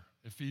mature.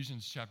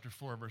 Ephesians chapter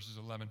 4, verses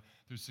 11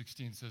 through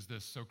 16 says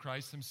this, so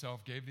Christ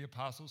himself gave the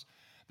apostles,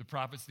 the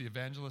prophets, the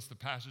evangelists, the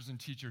pastors, and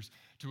teachers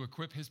to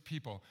equip his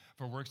people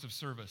for works of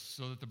service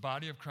so that the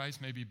body of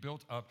Christ may be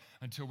built up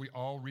until we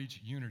all reach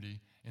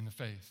unity in the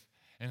faith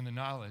and in the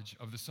knowledge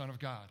of the Son of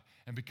God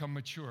and become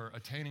mature,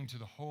 attaining to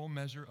the whole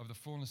measure of the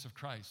fullness of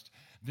Christ.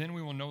 Then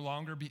we will no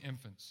longer be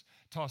infants,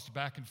 tossed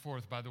back and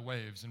forth by the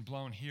waves and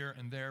blown here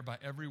and there by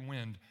every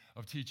wind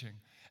of teaching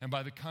and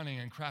by the cunning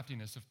and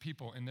craftiness of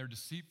people in their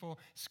deceitful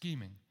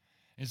scheming.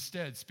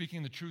 Instead,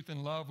 speaking the truth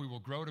in love, we will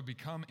grow to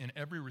become in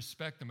every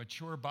respect the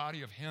mature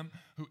body of him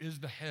who is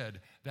the head,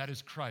 that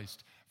is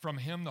Christ. From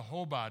him, the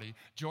whole body,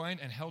 joined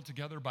and held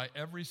together by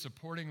every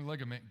supporting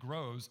ligament,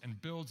 grows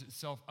and builds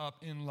itself up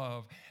in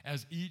love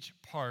as each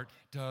part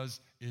does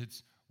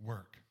its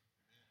work.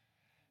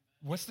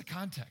 What's the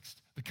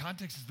context? The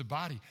context is the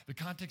body. The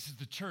context is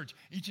the church.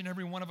 Each and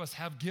every one of us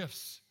have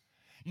gifts.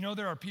 You know,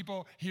 there are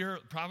people here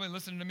probably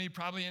listening to me,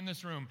 probably in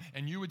this room,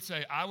 and you would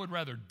say, I would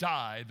rather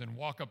die than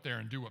walk up there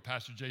and do what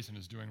Pastor Jason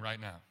is doing right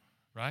now,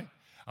 right?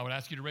 I would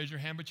ask you to raise your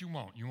hand, but you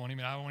won't. I don't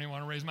even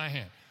want to raise my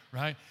hand,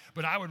 right?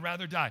 But I would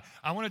rather die.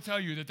 I want to tell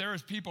you that there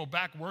is people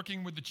back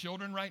working with the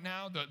children right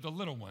now, the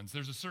little ones.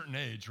 There's a certain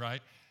age,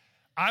 right?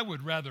 I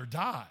would rather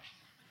die.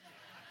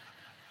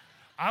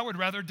 I would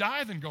rather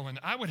die than go in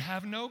there. I would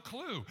have no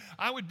clue.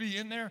 I would be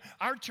in there.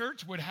 Our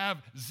church would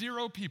have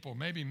 0 people,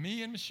 maybe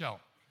me and Michelle,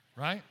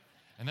 right?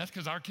 And that's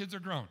because our kids are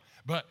grown.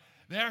 But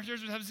our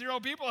church would have 0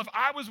 people if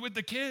I was with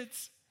the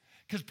kids.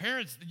 Because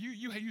parents,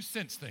 you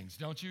sense things,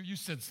 don't you? You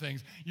sense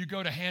things. You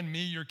go to hand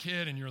me your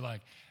kid, and you're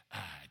like, I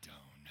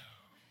don't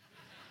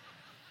know.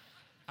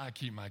 I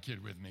keep my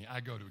kid with me.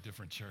 I go to a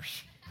different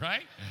church,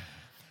 right?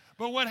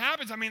 But what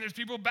happens, there's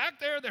people back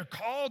there. They're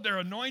called. They're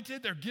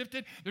anointed. They're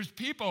gifted. There's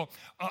people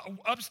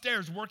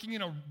upstairs working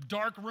in a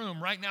dark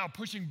room right now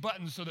pushing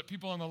buttons so that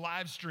people on the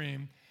live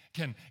stream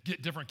can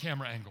get different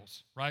camera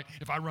angles, right?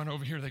 If I run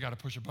over here, they got to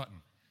push a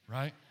button,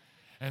 right?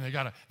 And they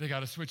got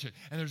to switch it.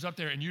 And there's up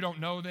there, and you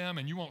don't know them,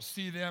 and you won't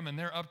see them, and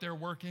they're up there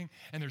working.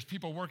 And there's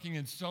people working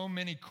in so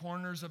many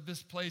corners of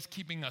this place,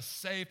 keeping us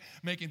safe,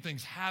 making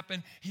things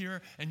happen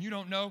here, and you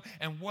don't know.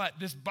 And what?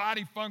 This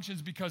body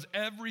functions because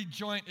every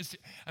joint is,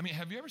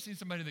 have you ever seen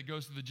somebody that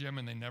goes to the gym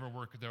and they never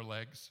work with their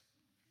legs?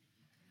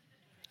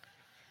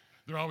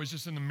 They're always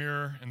just in the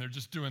mirror, and they're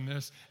just doing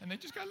this, and they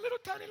just got little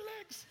tiny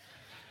legs.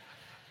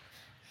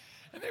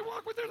 And they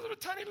walk with their little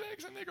tiny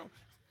legs, and they go,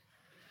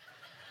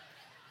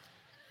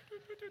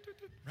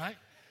 right?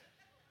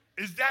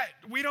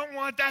 We don't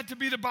want that to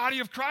be the body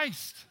of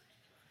Christ.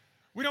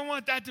 We don't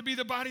want that to be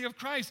the body of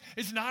Christ.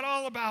 It's not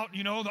all about,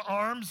 the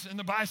arms and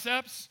the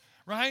biceps,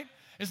 right?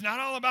 It's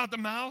not all about the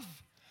mouth,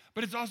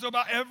 but it's also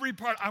about every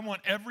part. I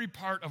want every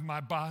part of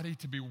my body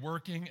to be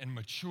working and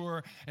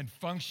mature and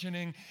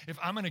functioning. If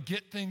I'm going to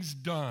get things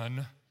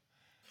done,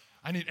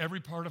 I need every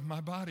part of my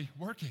body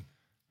working.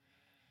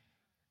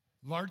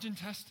 Large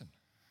intestine.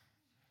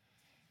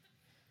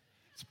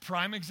 It's a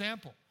prime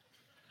example.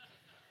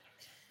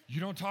 You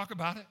don't talk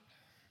about it,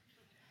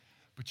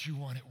 but you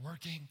want it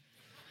working.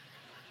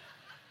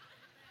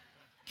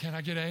 Can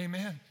I get an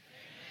amen? Amen.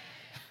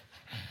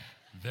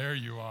 There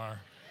you are.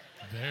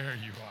 There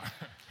you are.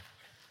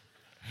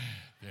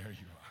 There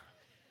you are.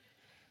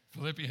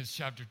 Philippians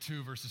chapter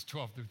 2, verses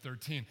 12 through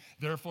 13.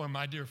 Therefore,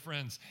 my dear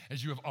friends,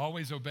 as you have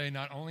always obeyed,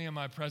 not only in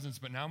my presence,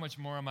 but now much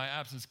more in my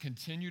absence,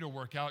 continue to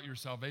work out your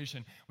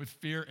salvation with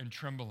fear and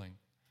trembling.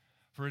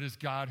 For it is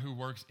God who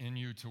works in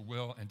you to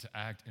will and to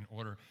act in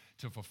order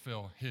to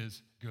fulfill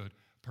his good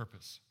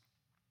purpose.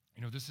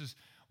 You know, this is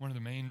one of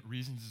the main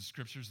reasons in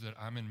scriptures that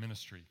I'm in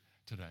ministry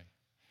today.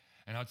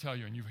 And I'll tell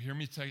you, and you hear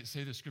me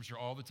say this scripture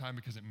all the time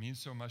because it means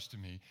so much to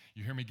me.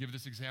 You hear me give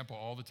this example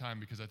all the time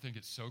because I think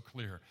it's so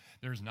clear.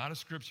 There's not a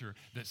scripture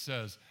that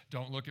says,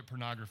 don't look at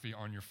pornography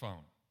on your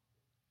phone.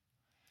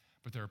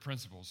 But there are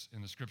principles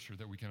in the scripture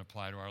that we can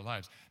apply to our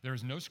lives. There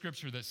is no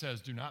scripture that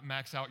says, do not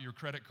max out your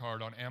credit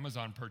card on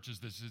Amazon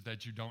purchases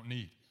that you don't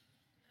need.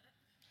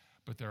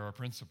 But there are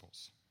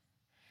principles.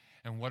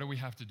 And what do we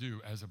have to do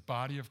as a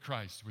body of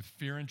Christ with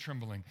fear and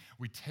trembling?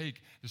 We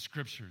take the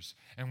scriptures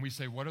and we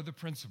say, what are the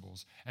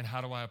principles and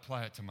how do I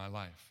apply it to my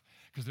life?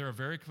 Because there are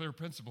very clear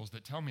principles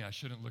that tell me I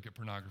shouldn't look at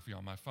pornography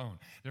on my phone.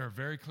 There are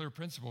very clear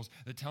principles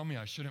that tell me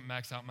I shouldn't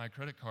max out my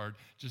credit card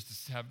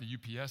just to have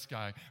the UPS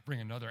guy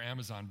bring another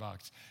Amazon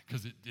box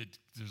because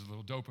there's a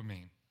little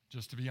dopamine,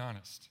 just to be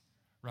honest,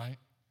 right?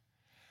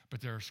 But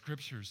there are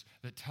scriptures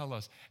that tell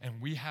us, and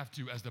we have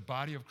to, as the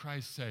body of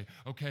Christ, say,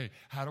 okay,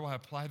 how do I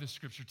apply this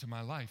scripture to my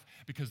life?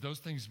 Because those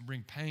things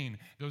bring pain,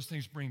 those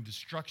things bring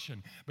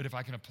destruction. But if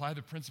I can apply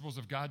the principles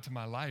of God to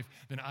my life,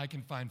 then I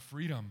can find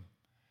freedom.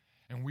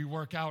 And we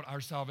work out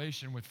our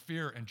salvation with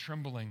fear and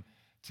trembling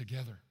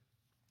together.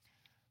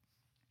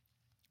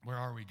 Where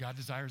are we? God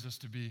desires us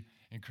to be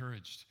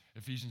encouraged.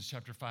 Ephesians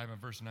chapter 5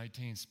 and verse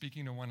 19,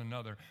 speaking to one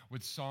another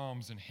with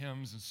psalms and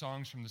hymns and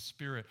songs from the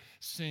Spirit,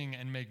 sing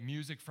and make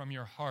music from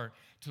your heart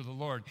to the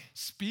Lord.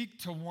 Speak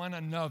to one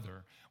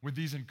another with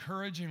these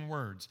encouraging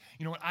words.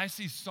 You know what? I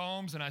see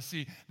psalms and I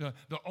see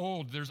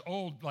there's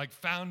old like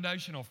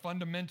foundational,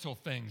 fundamental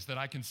things that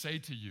I can say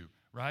to you.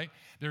 Right?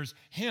 There's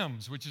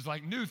hymns, which is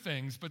like new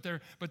things, but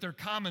they're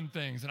common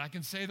things, and I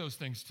can say those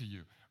things to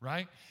you,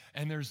 right?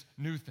 And there's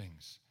new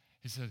things.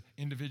 He said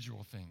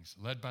individual things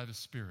led by the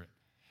Spirit.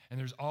 And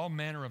there's all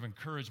manner of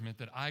encouragement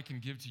that I can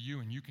give to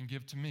you and you can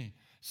give to me.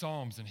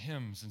 Psalms and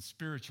hymns and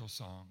spiritual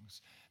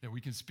songs that we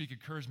can speak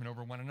encouragement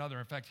over one another.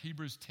 In fact,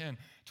 Hebrews 10,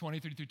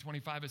 23 through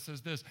 25, it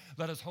says this,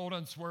 let us hold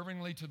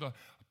unswervingly to the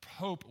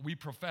hope we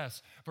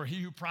profess, for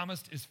he who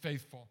promised is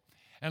faithful.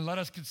 And let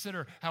us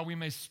consider how we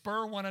may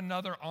spur one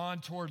another on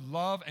toward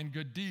love and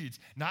good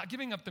deeds, not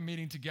giving up the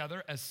meeting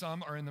together as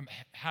some are in the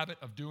habit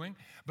of doing,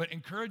 but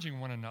encouraging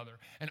one another.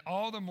 And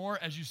all the more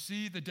as you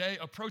see the day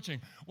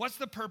approaching. What's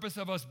the purpose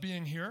of us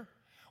being here?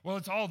 Well,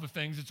 it's all the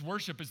things. It's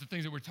worship. It's the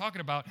things that we're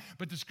talking about.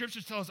 But the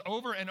scriptures tell us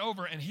over and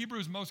over, and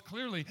Hebrews most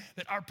clearly,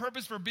 that our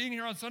purpose for being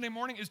here on Sunday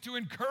morning is to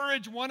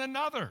encourage one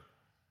another.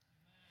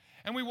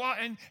 And we walk,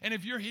 and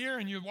if you're here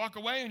and you walk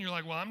away and you're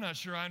like, well, I'm not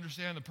sure I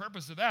understand the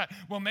purpose of that.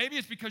 Well, maybe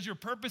it's because your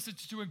purpose is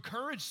to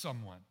encourage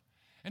someone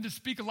and to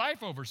speak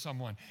life over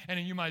someone. And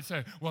then you might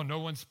say, well, no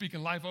one's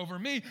speaking life over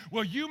me.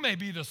 Well, you may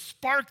be the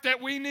spark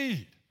that we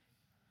need.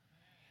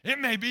 It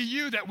may be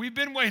you that we've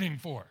been waiting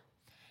for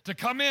to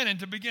come in and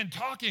to begin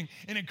talking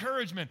in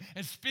encouragement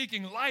and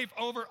speaking life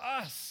over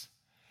us.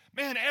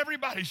 Man,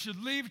 everybody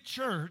should leave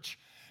church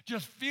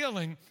just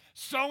feeling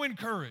so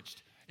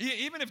encouraged.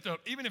 Even if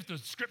the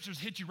scriptures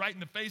hit you right in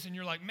the face and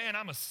you're like, man,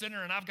 I'm a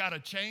sinner and I've got to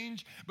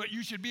change, but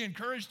you should be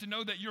encouraged to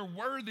know that you're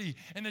worthy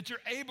and that you're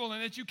able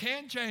and that you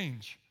can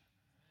change.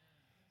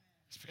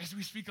 As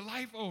we speak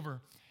life over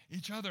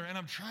each other, and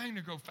I'm trying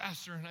to go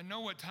faster, and I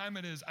know what time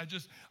it is.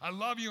 I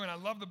love you and I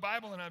love the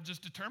Bible, and I'm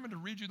just determined to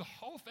read you the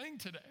whole thing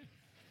today.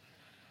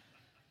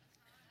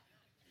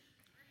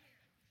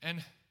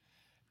 And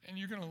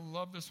you're going to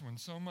love this one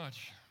so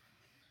much.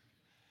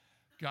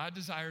 God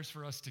desires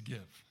for us to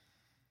give.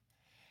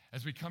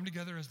 As we come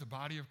together as the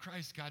body of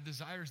Christ, God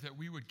desires that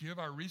we would give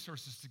our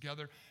resources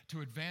together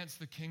to advance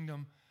the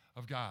kingdom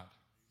of God.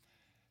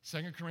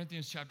 2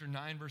 Corinthians chapter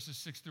 9, verses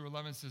 6 through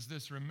 11 says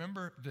this,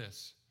 remember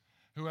this,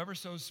 whoever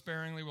sows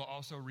sparingly will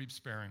also reap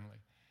sparingly,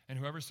 and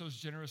whoever sows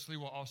generously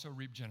will also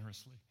reap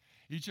generously.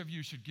 Each of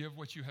you should give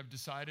what you have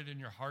decided in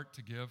your heart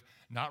to give,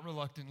 not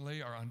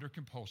reluctantly or under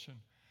compulsion,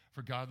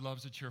 for God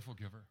loves a cheerful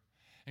giver.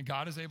 And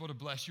God is able to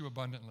bless you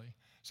abundantly,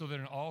 so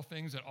that in all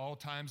things at all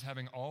times,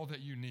 having all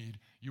that you need,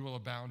 you will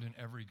abound in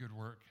every good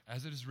work.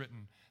 As it is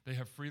written, they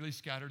have freely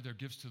scattered their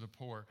gifts to the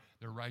poor.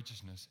 Their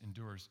righteousness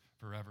endures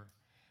forever.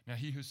 Now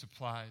he who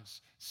supplies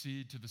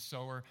seed to the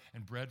sower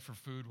and bread for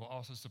food will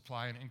also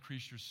supply and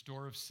increase your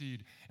store of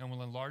seed and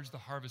will enlarge the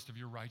harvest of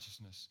your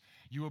righteousness.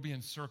 You will be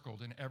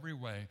encircled in every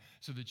way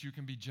so that you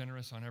can be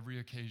generous on every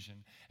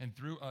occasion. And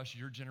through us,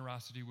 your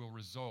generosity will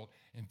result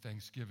in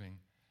thanksgiving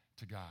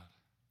to God.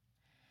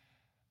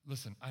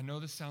 Listen, I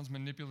know this sounds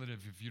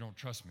manipulative if you don't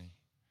trust me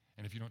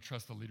and if you don't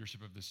trust the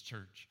leadership of this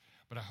church,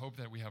 but I hope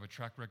that we have a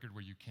track record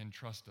where you can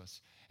trust us,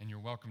 and you're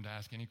welcome to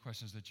ask any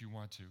questions that you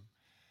want to.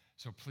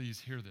 So please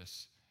hear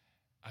this.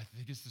 I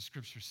think it's the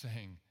scripture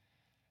saying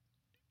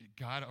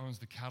God owns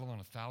the cattle on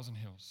 1,000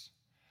 hills.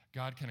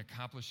 God can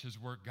accomplish his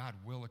work. God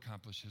will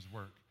accomplish his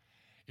work.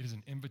 It is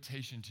an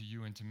invitation to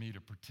you and to me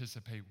to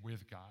participate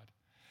with God.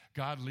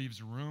 God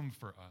leaves room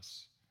for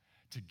us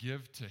to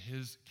give to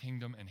his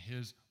kingdom and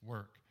his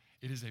work.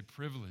 It is a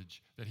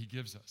privilege that he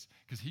gives us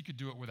because he could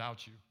do it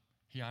without you.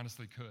 He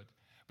honestly could.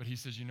 But he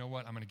says, you know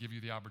what? I'm going to give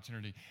you the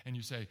opportunity. And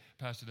you say,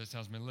 Pastor, that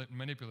sounds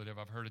manipulative.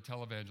 I've heard a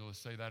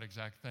televangelist say that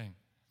exact thing.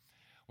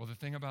 Well, the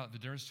thing about the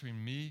difference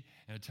between me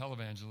and a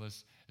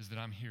televangelist is that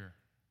I'm here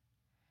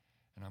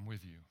and I'm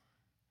with you.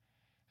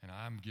 And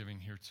I'm giving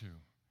here too.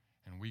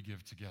 And we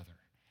give together.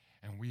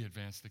 And we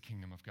advance the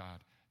kingdom of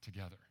God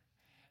together.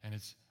 And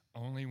it's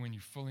only when you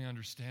fully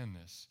understand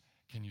this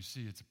can you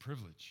see it's a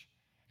privilege.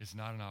 It's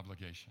not an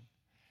obligation.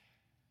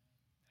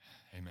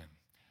 Amen.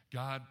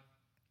 God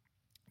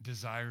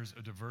desires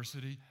a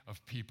diversity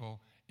of people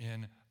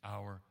in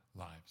our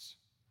lives.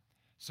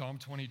 Psalm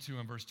 22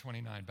 and verse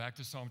 29. Back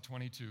to Psalm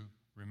 22.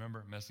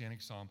 Remember,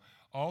 Messianic Psalm.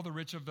 All the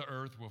rich of the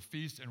earth will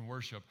feast and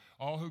worship.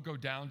 All who go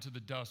down to the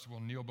dust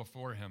will kneel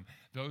before him.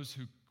 Those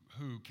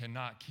who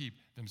cannot keep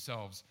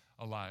themselves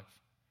alive.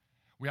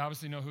 We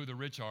obviously know who the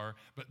rich are,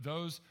 but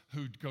those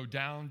who go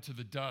down to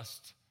the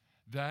dust,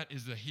 that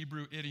is the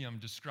Hebrew idiom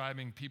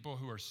describing people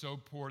who are so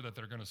poor that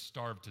they're going to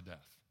starve to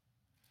death.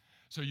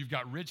 So you've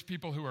got rich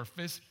people who are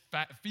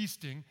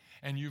feasting,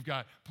 and you've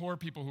got poor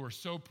people who are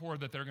so poor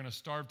that they're going to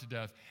starve to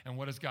death. And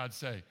what does God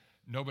say?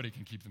 Nobody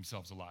can keep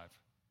themselves alive.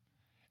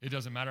 It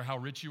doesn't matter how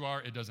rich you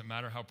are. It doesn't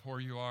matter how poor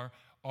you are.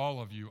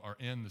 All of you are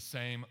in the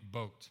same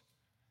boat.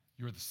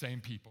 You are the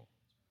same people.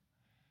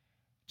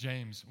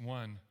 James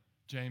 1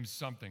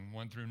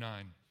 through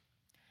 9.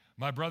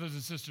 My brothers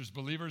and sisters,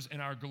 believers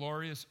in our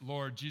glorious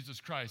Lord Jesus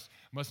Christ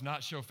must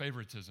not show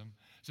favoritism.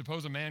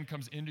 Suppose a man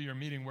comes into your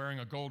meeting wearing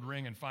a gold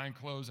ring and fine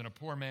clothes, and a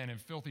poor man in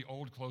filthy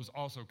old clothes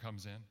also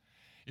comes in.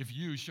 If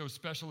you show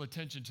special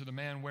attention to the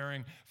man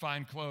wearing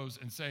fine clothes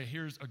and say,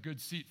 here's a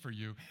good seat for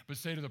you, but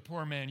say to the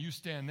poor man, you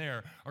stand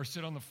there or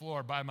sit on the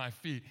floor by my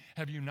feet,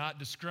 have you not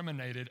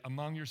discriminated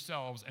among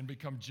yourselves and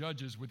become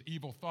judges with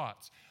evil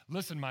thoughts?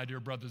 Listen, my dear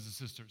brothers and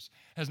sisters,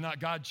 has not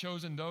God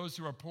chosen those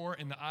who are poor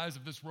in the eyes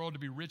of this world to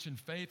be rich in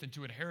faith and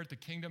to inherit the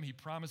kingdom he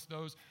promised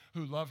those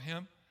who love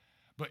him?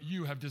 But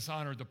you have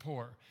dishonored the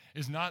poor.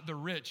 Is not the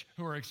rich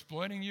who are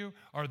exploiting you?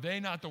 Are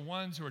they not the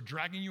ones who are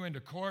dragging you into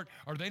court?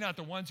 Are they not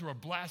the ones who are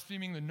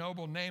blaspheming the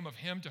noble name of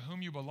him to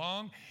whom you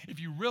belong? If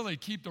you really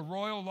keep the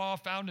royal law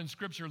found in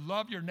Scripture,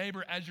 love your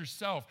neighbor as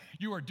yourself,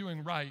 you are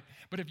doing right.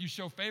 But if you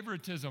show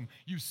favoritism,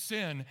 you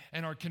sin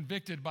and are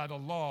convicted by the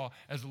law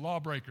as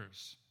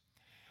lawbreakers.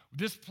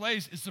 This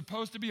place is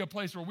supposed to be a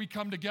place where we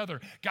come together.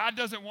 God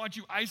doesn't want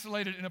you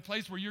isolated in a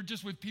place where you're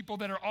just with people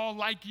that are all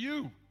like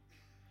you.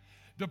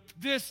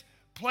 This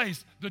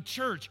place, the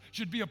church,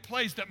 should be a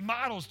place that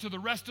models to the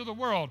rest of the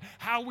world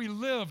how we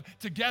live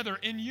together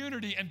in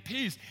unity and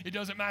peace. It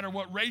doesn't matter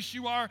what race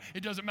you are.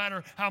 It doesn't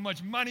matter how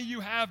much money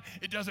you have.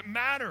 It doesn't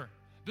matter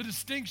the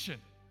distinction.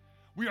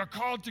 We are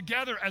called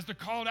together as the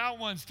called out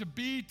ones to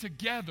be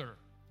together.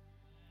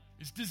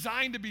 It's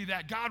designed to be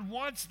that. God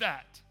wants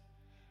that.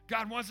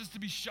 God wants us to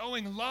be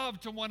showing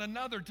love to one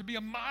another, to be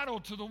a model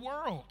to the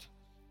world.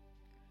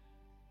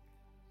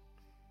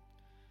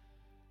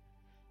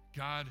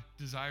 God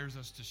desires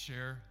us to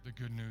share the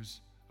good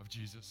news of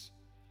Jesus.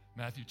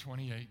 Matthew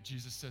 28,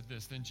 Jesus said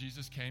this, then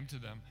Jesus came to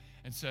them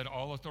and said,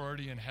 all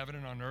authority in heaven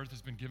and on earth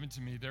has been given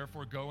to me.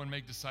 Therefore, go and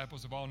make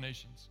disciples of all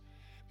nations,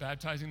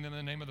 baptizing them in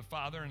the name of the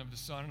Father and of the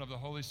Son and of the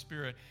Holy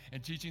Spirit,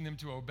 and teaching them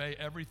to obey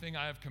everything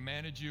I have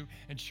commanded you.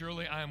 And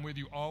surely I am with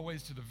you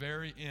always to the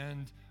very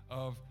end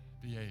of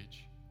the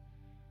age.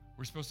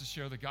 We're supposed to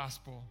share the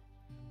gospel,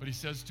 but he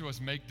says to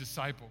us, make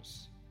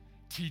disciples.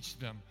 Teach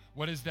them.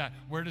 What is that?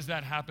 Where does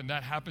that happen?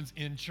 That happens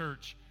in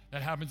church.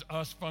 That happens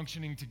us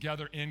functioning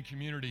together in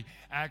community.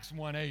 Acts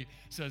 1:8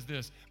 says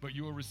this, but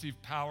you will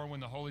receive power when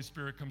the Holy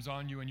Spirit comes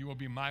on you, and you will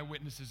be my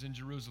witnesses in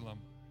Jerusalem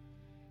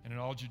and in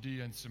all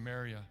Judea and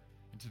Samaria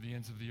and to the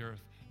ends of the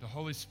earth. The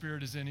Holy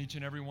Spirit is in each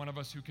and every one of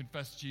us who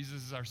confess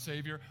Jesus as our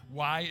Savior.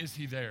 Why is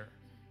he there?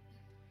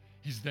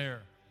 He's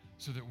there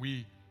so that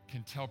we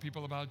can tell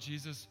people about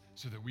Jesus,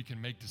 so that we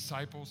can make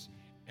disciples.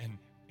 And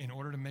in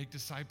order to make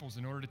disciples,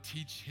 in order to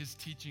teach his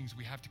teachings,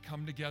 we have to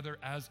come together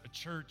as a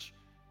church.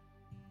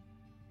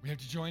 We have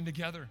to join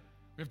together.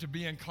 We have to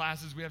be in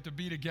classes. We have to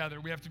be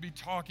together. We have to be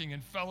talking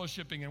and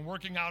fellowshipping and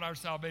working out our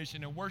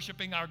salvation and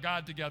worshiping our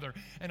God together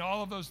and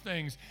all of those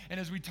things. And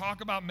as we talk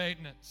about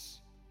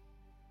maintenance,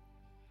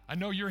 I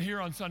know you're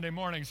here on Sunday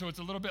morning, so it's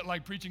a little bit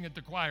like preaching at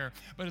the choir.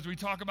 But as we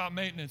talk about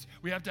maintenance,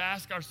 we have to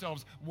ask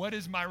ourselves, what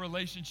is my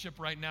relationship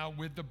right now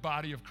with the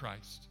body of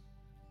Christ?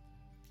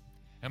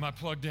 Am I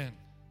plugged in?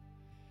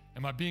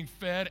 Am I being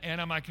fed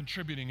and am I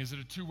contributing? Is it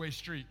a two-way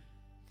street?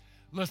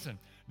 Listen,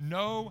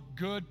 no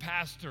good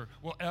pastor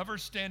will ever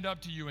stand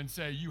up to you and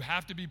say, you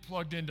have to be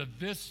plugged into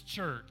this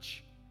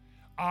church.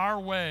 Our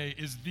way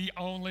is the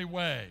only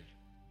way.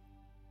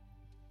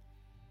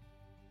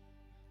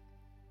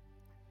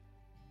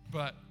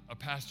 But a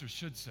pastor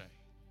should say,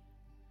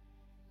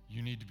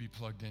 you need to be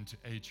plugged into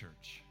a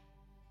church,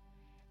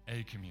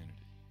 a community.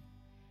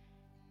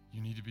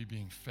 You need to be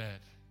being fed.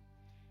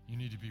 You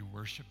need to be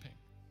worshiping.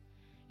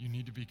 You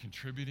need to be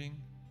contributing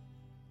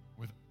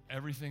with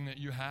everything that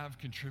you have,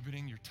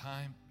 contributing your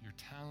time, your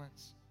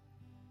talents.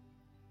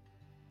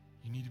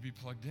 You need to be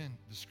plugged in.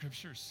 The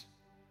scriptures.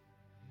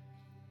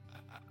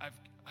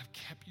 I've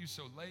kept you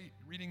so late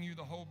reading you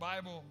the whole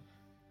Bible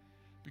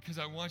because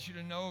I want you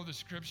to know the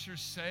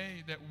scriptures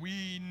say that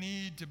we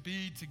need to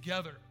be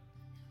together.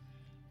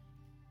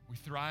 We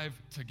thrive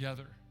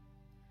together.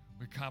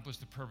 We accomplish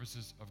the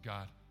purposes of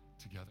God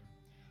together.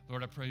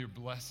 Lord, I pray your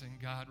blessing,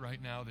 God,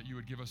 right now, that you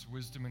would give us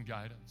wisdom and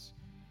guidance.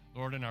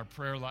 Lord, in our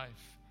prayer life,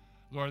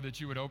 Lord, that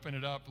you would open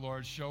it up.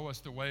 Lord, show us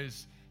the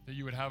ways that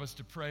you would have us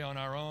to pray on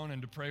our own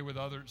and to pray with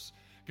others.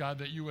 God,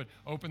 that you would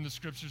open the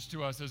scriptures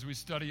to us as we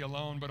study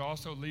alone, but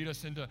also lead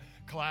us into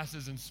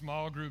classes and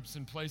small groups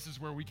and places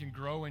where we can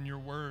grow in your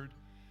word.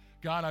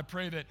 God, I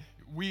pray that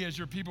we as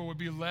your people would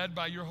be led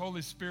by your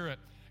Holy Spirit.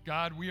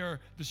 God, we are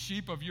the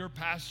sheep of your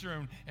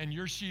pasture, and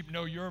your sheep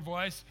know your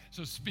voice,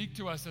 so speak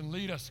to us and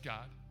lead us,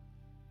 God.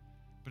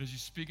 But as you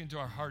speak into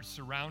our hearts,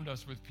 surround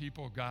us with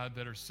people, God,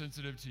 that are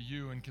sensitive to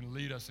you and can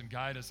lead us and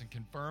guide us and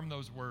confirm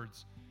those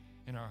words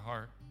in our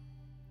heart.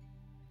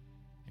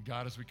 And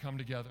God, as we come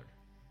together,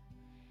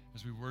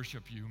 as we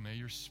worship you, may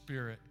your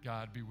Spirit,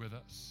 God, be with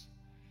us.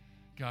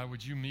 God,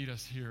 would you meet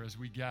us here as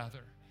we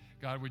gather?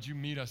 God, would you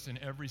meet us in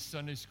every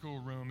Sunday school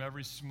room,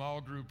 every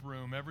small group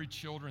room, every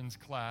children's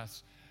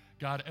class,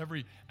 God,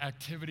 every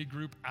activity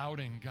group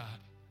outing, God.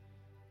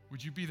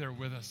 Would you be there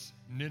with us,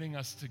 knitting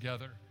us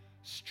together,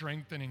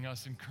 strengthening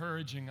us,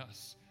 encouraging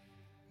us,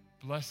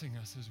 blessing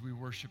us as we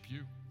worship you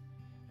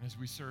and as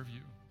we serve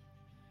you.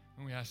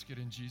 And we ask it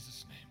in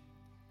Jesus'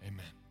 name.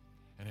 Amen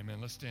and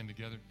amen. Let's stand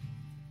together.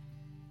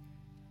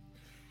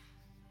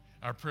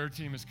 Our prayer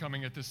team is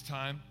coming at this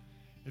time.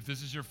 If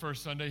this is your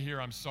first Sunday here,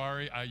 I'm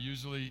sorry. I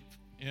usually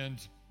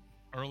end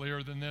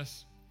earlier than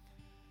this,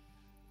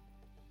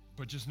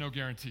 but just no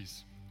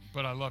guarantees.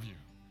 But I love you.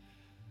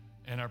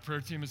 And our prayer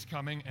team is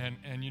coming,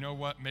 and you know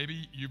what?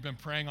 Maybe you've been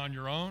praying on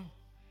your own,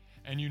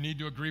 and you need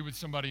to agree with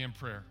somebody in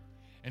prayer.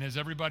 And as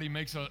everybody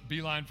makes a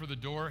beeline for the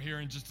door here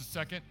in just a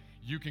second,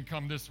 you can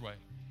come this way.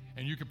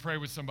 And you can pray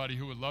with somebody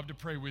who would love to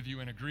pray with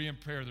you and agree in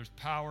prayer. There's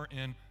power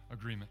in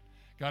agreement.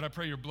 God, I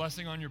pray your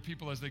blessing on your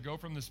people as they go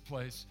from this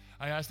place.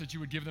 I ask that you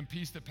would give them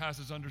peace that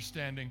passes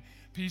understanding,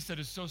 peace that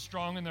is so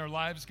strong in their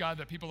lives, God,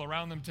 that people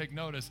around them take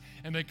notice,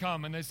 and they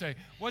come and they say,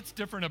 what's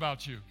different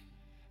about you?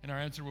 And our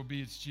answer will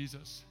be, it's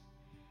Jesus.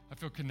 I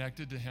feel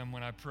connected to him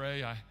when I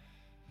pray. I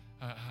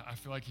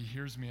feel like he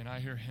hears me and I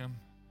hear him.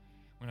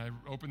 When I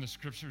open the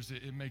scriptures,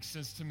 it makes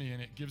sense to me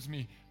and it gives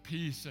me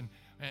peace,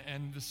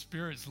 and the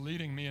Spirit's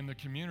leading me in the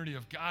community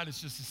of God.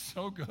 It's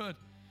so good.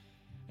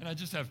 And I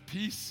just have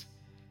peace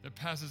that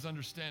passes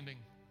understanding.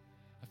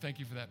 I thank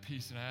you for that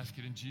peace, and I ask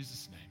it in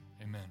Jesus'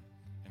 name. Amen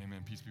and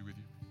amen. Peace be with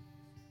you.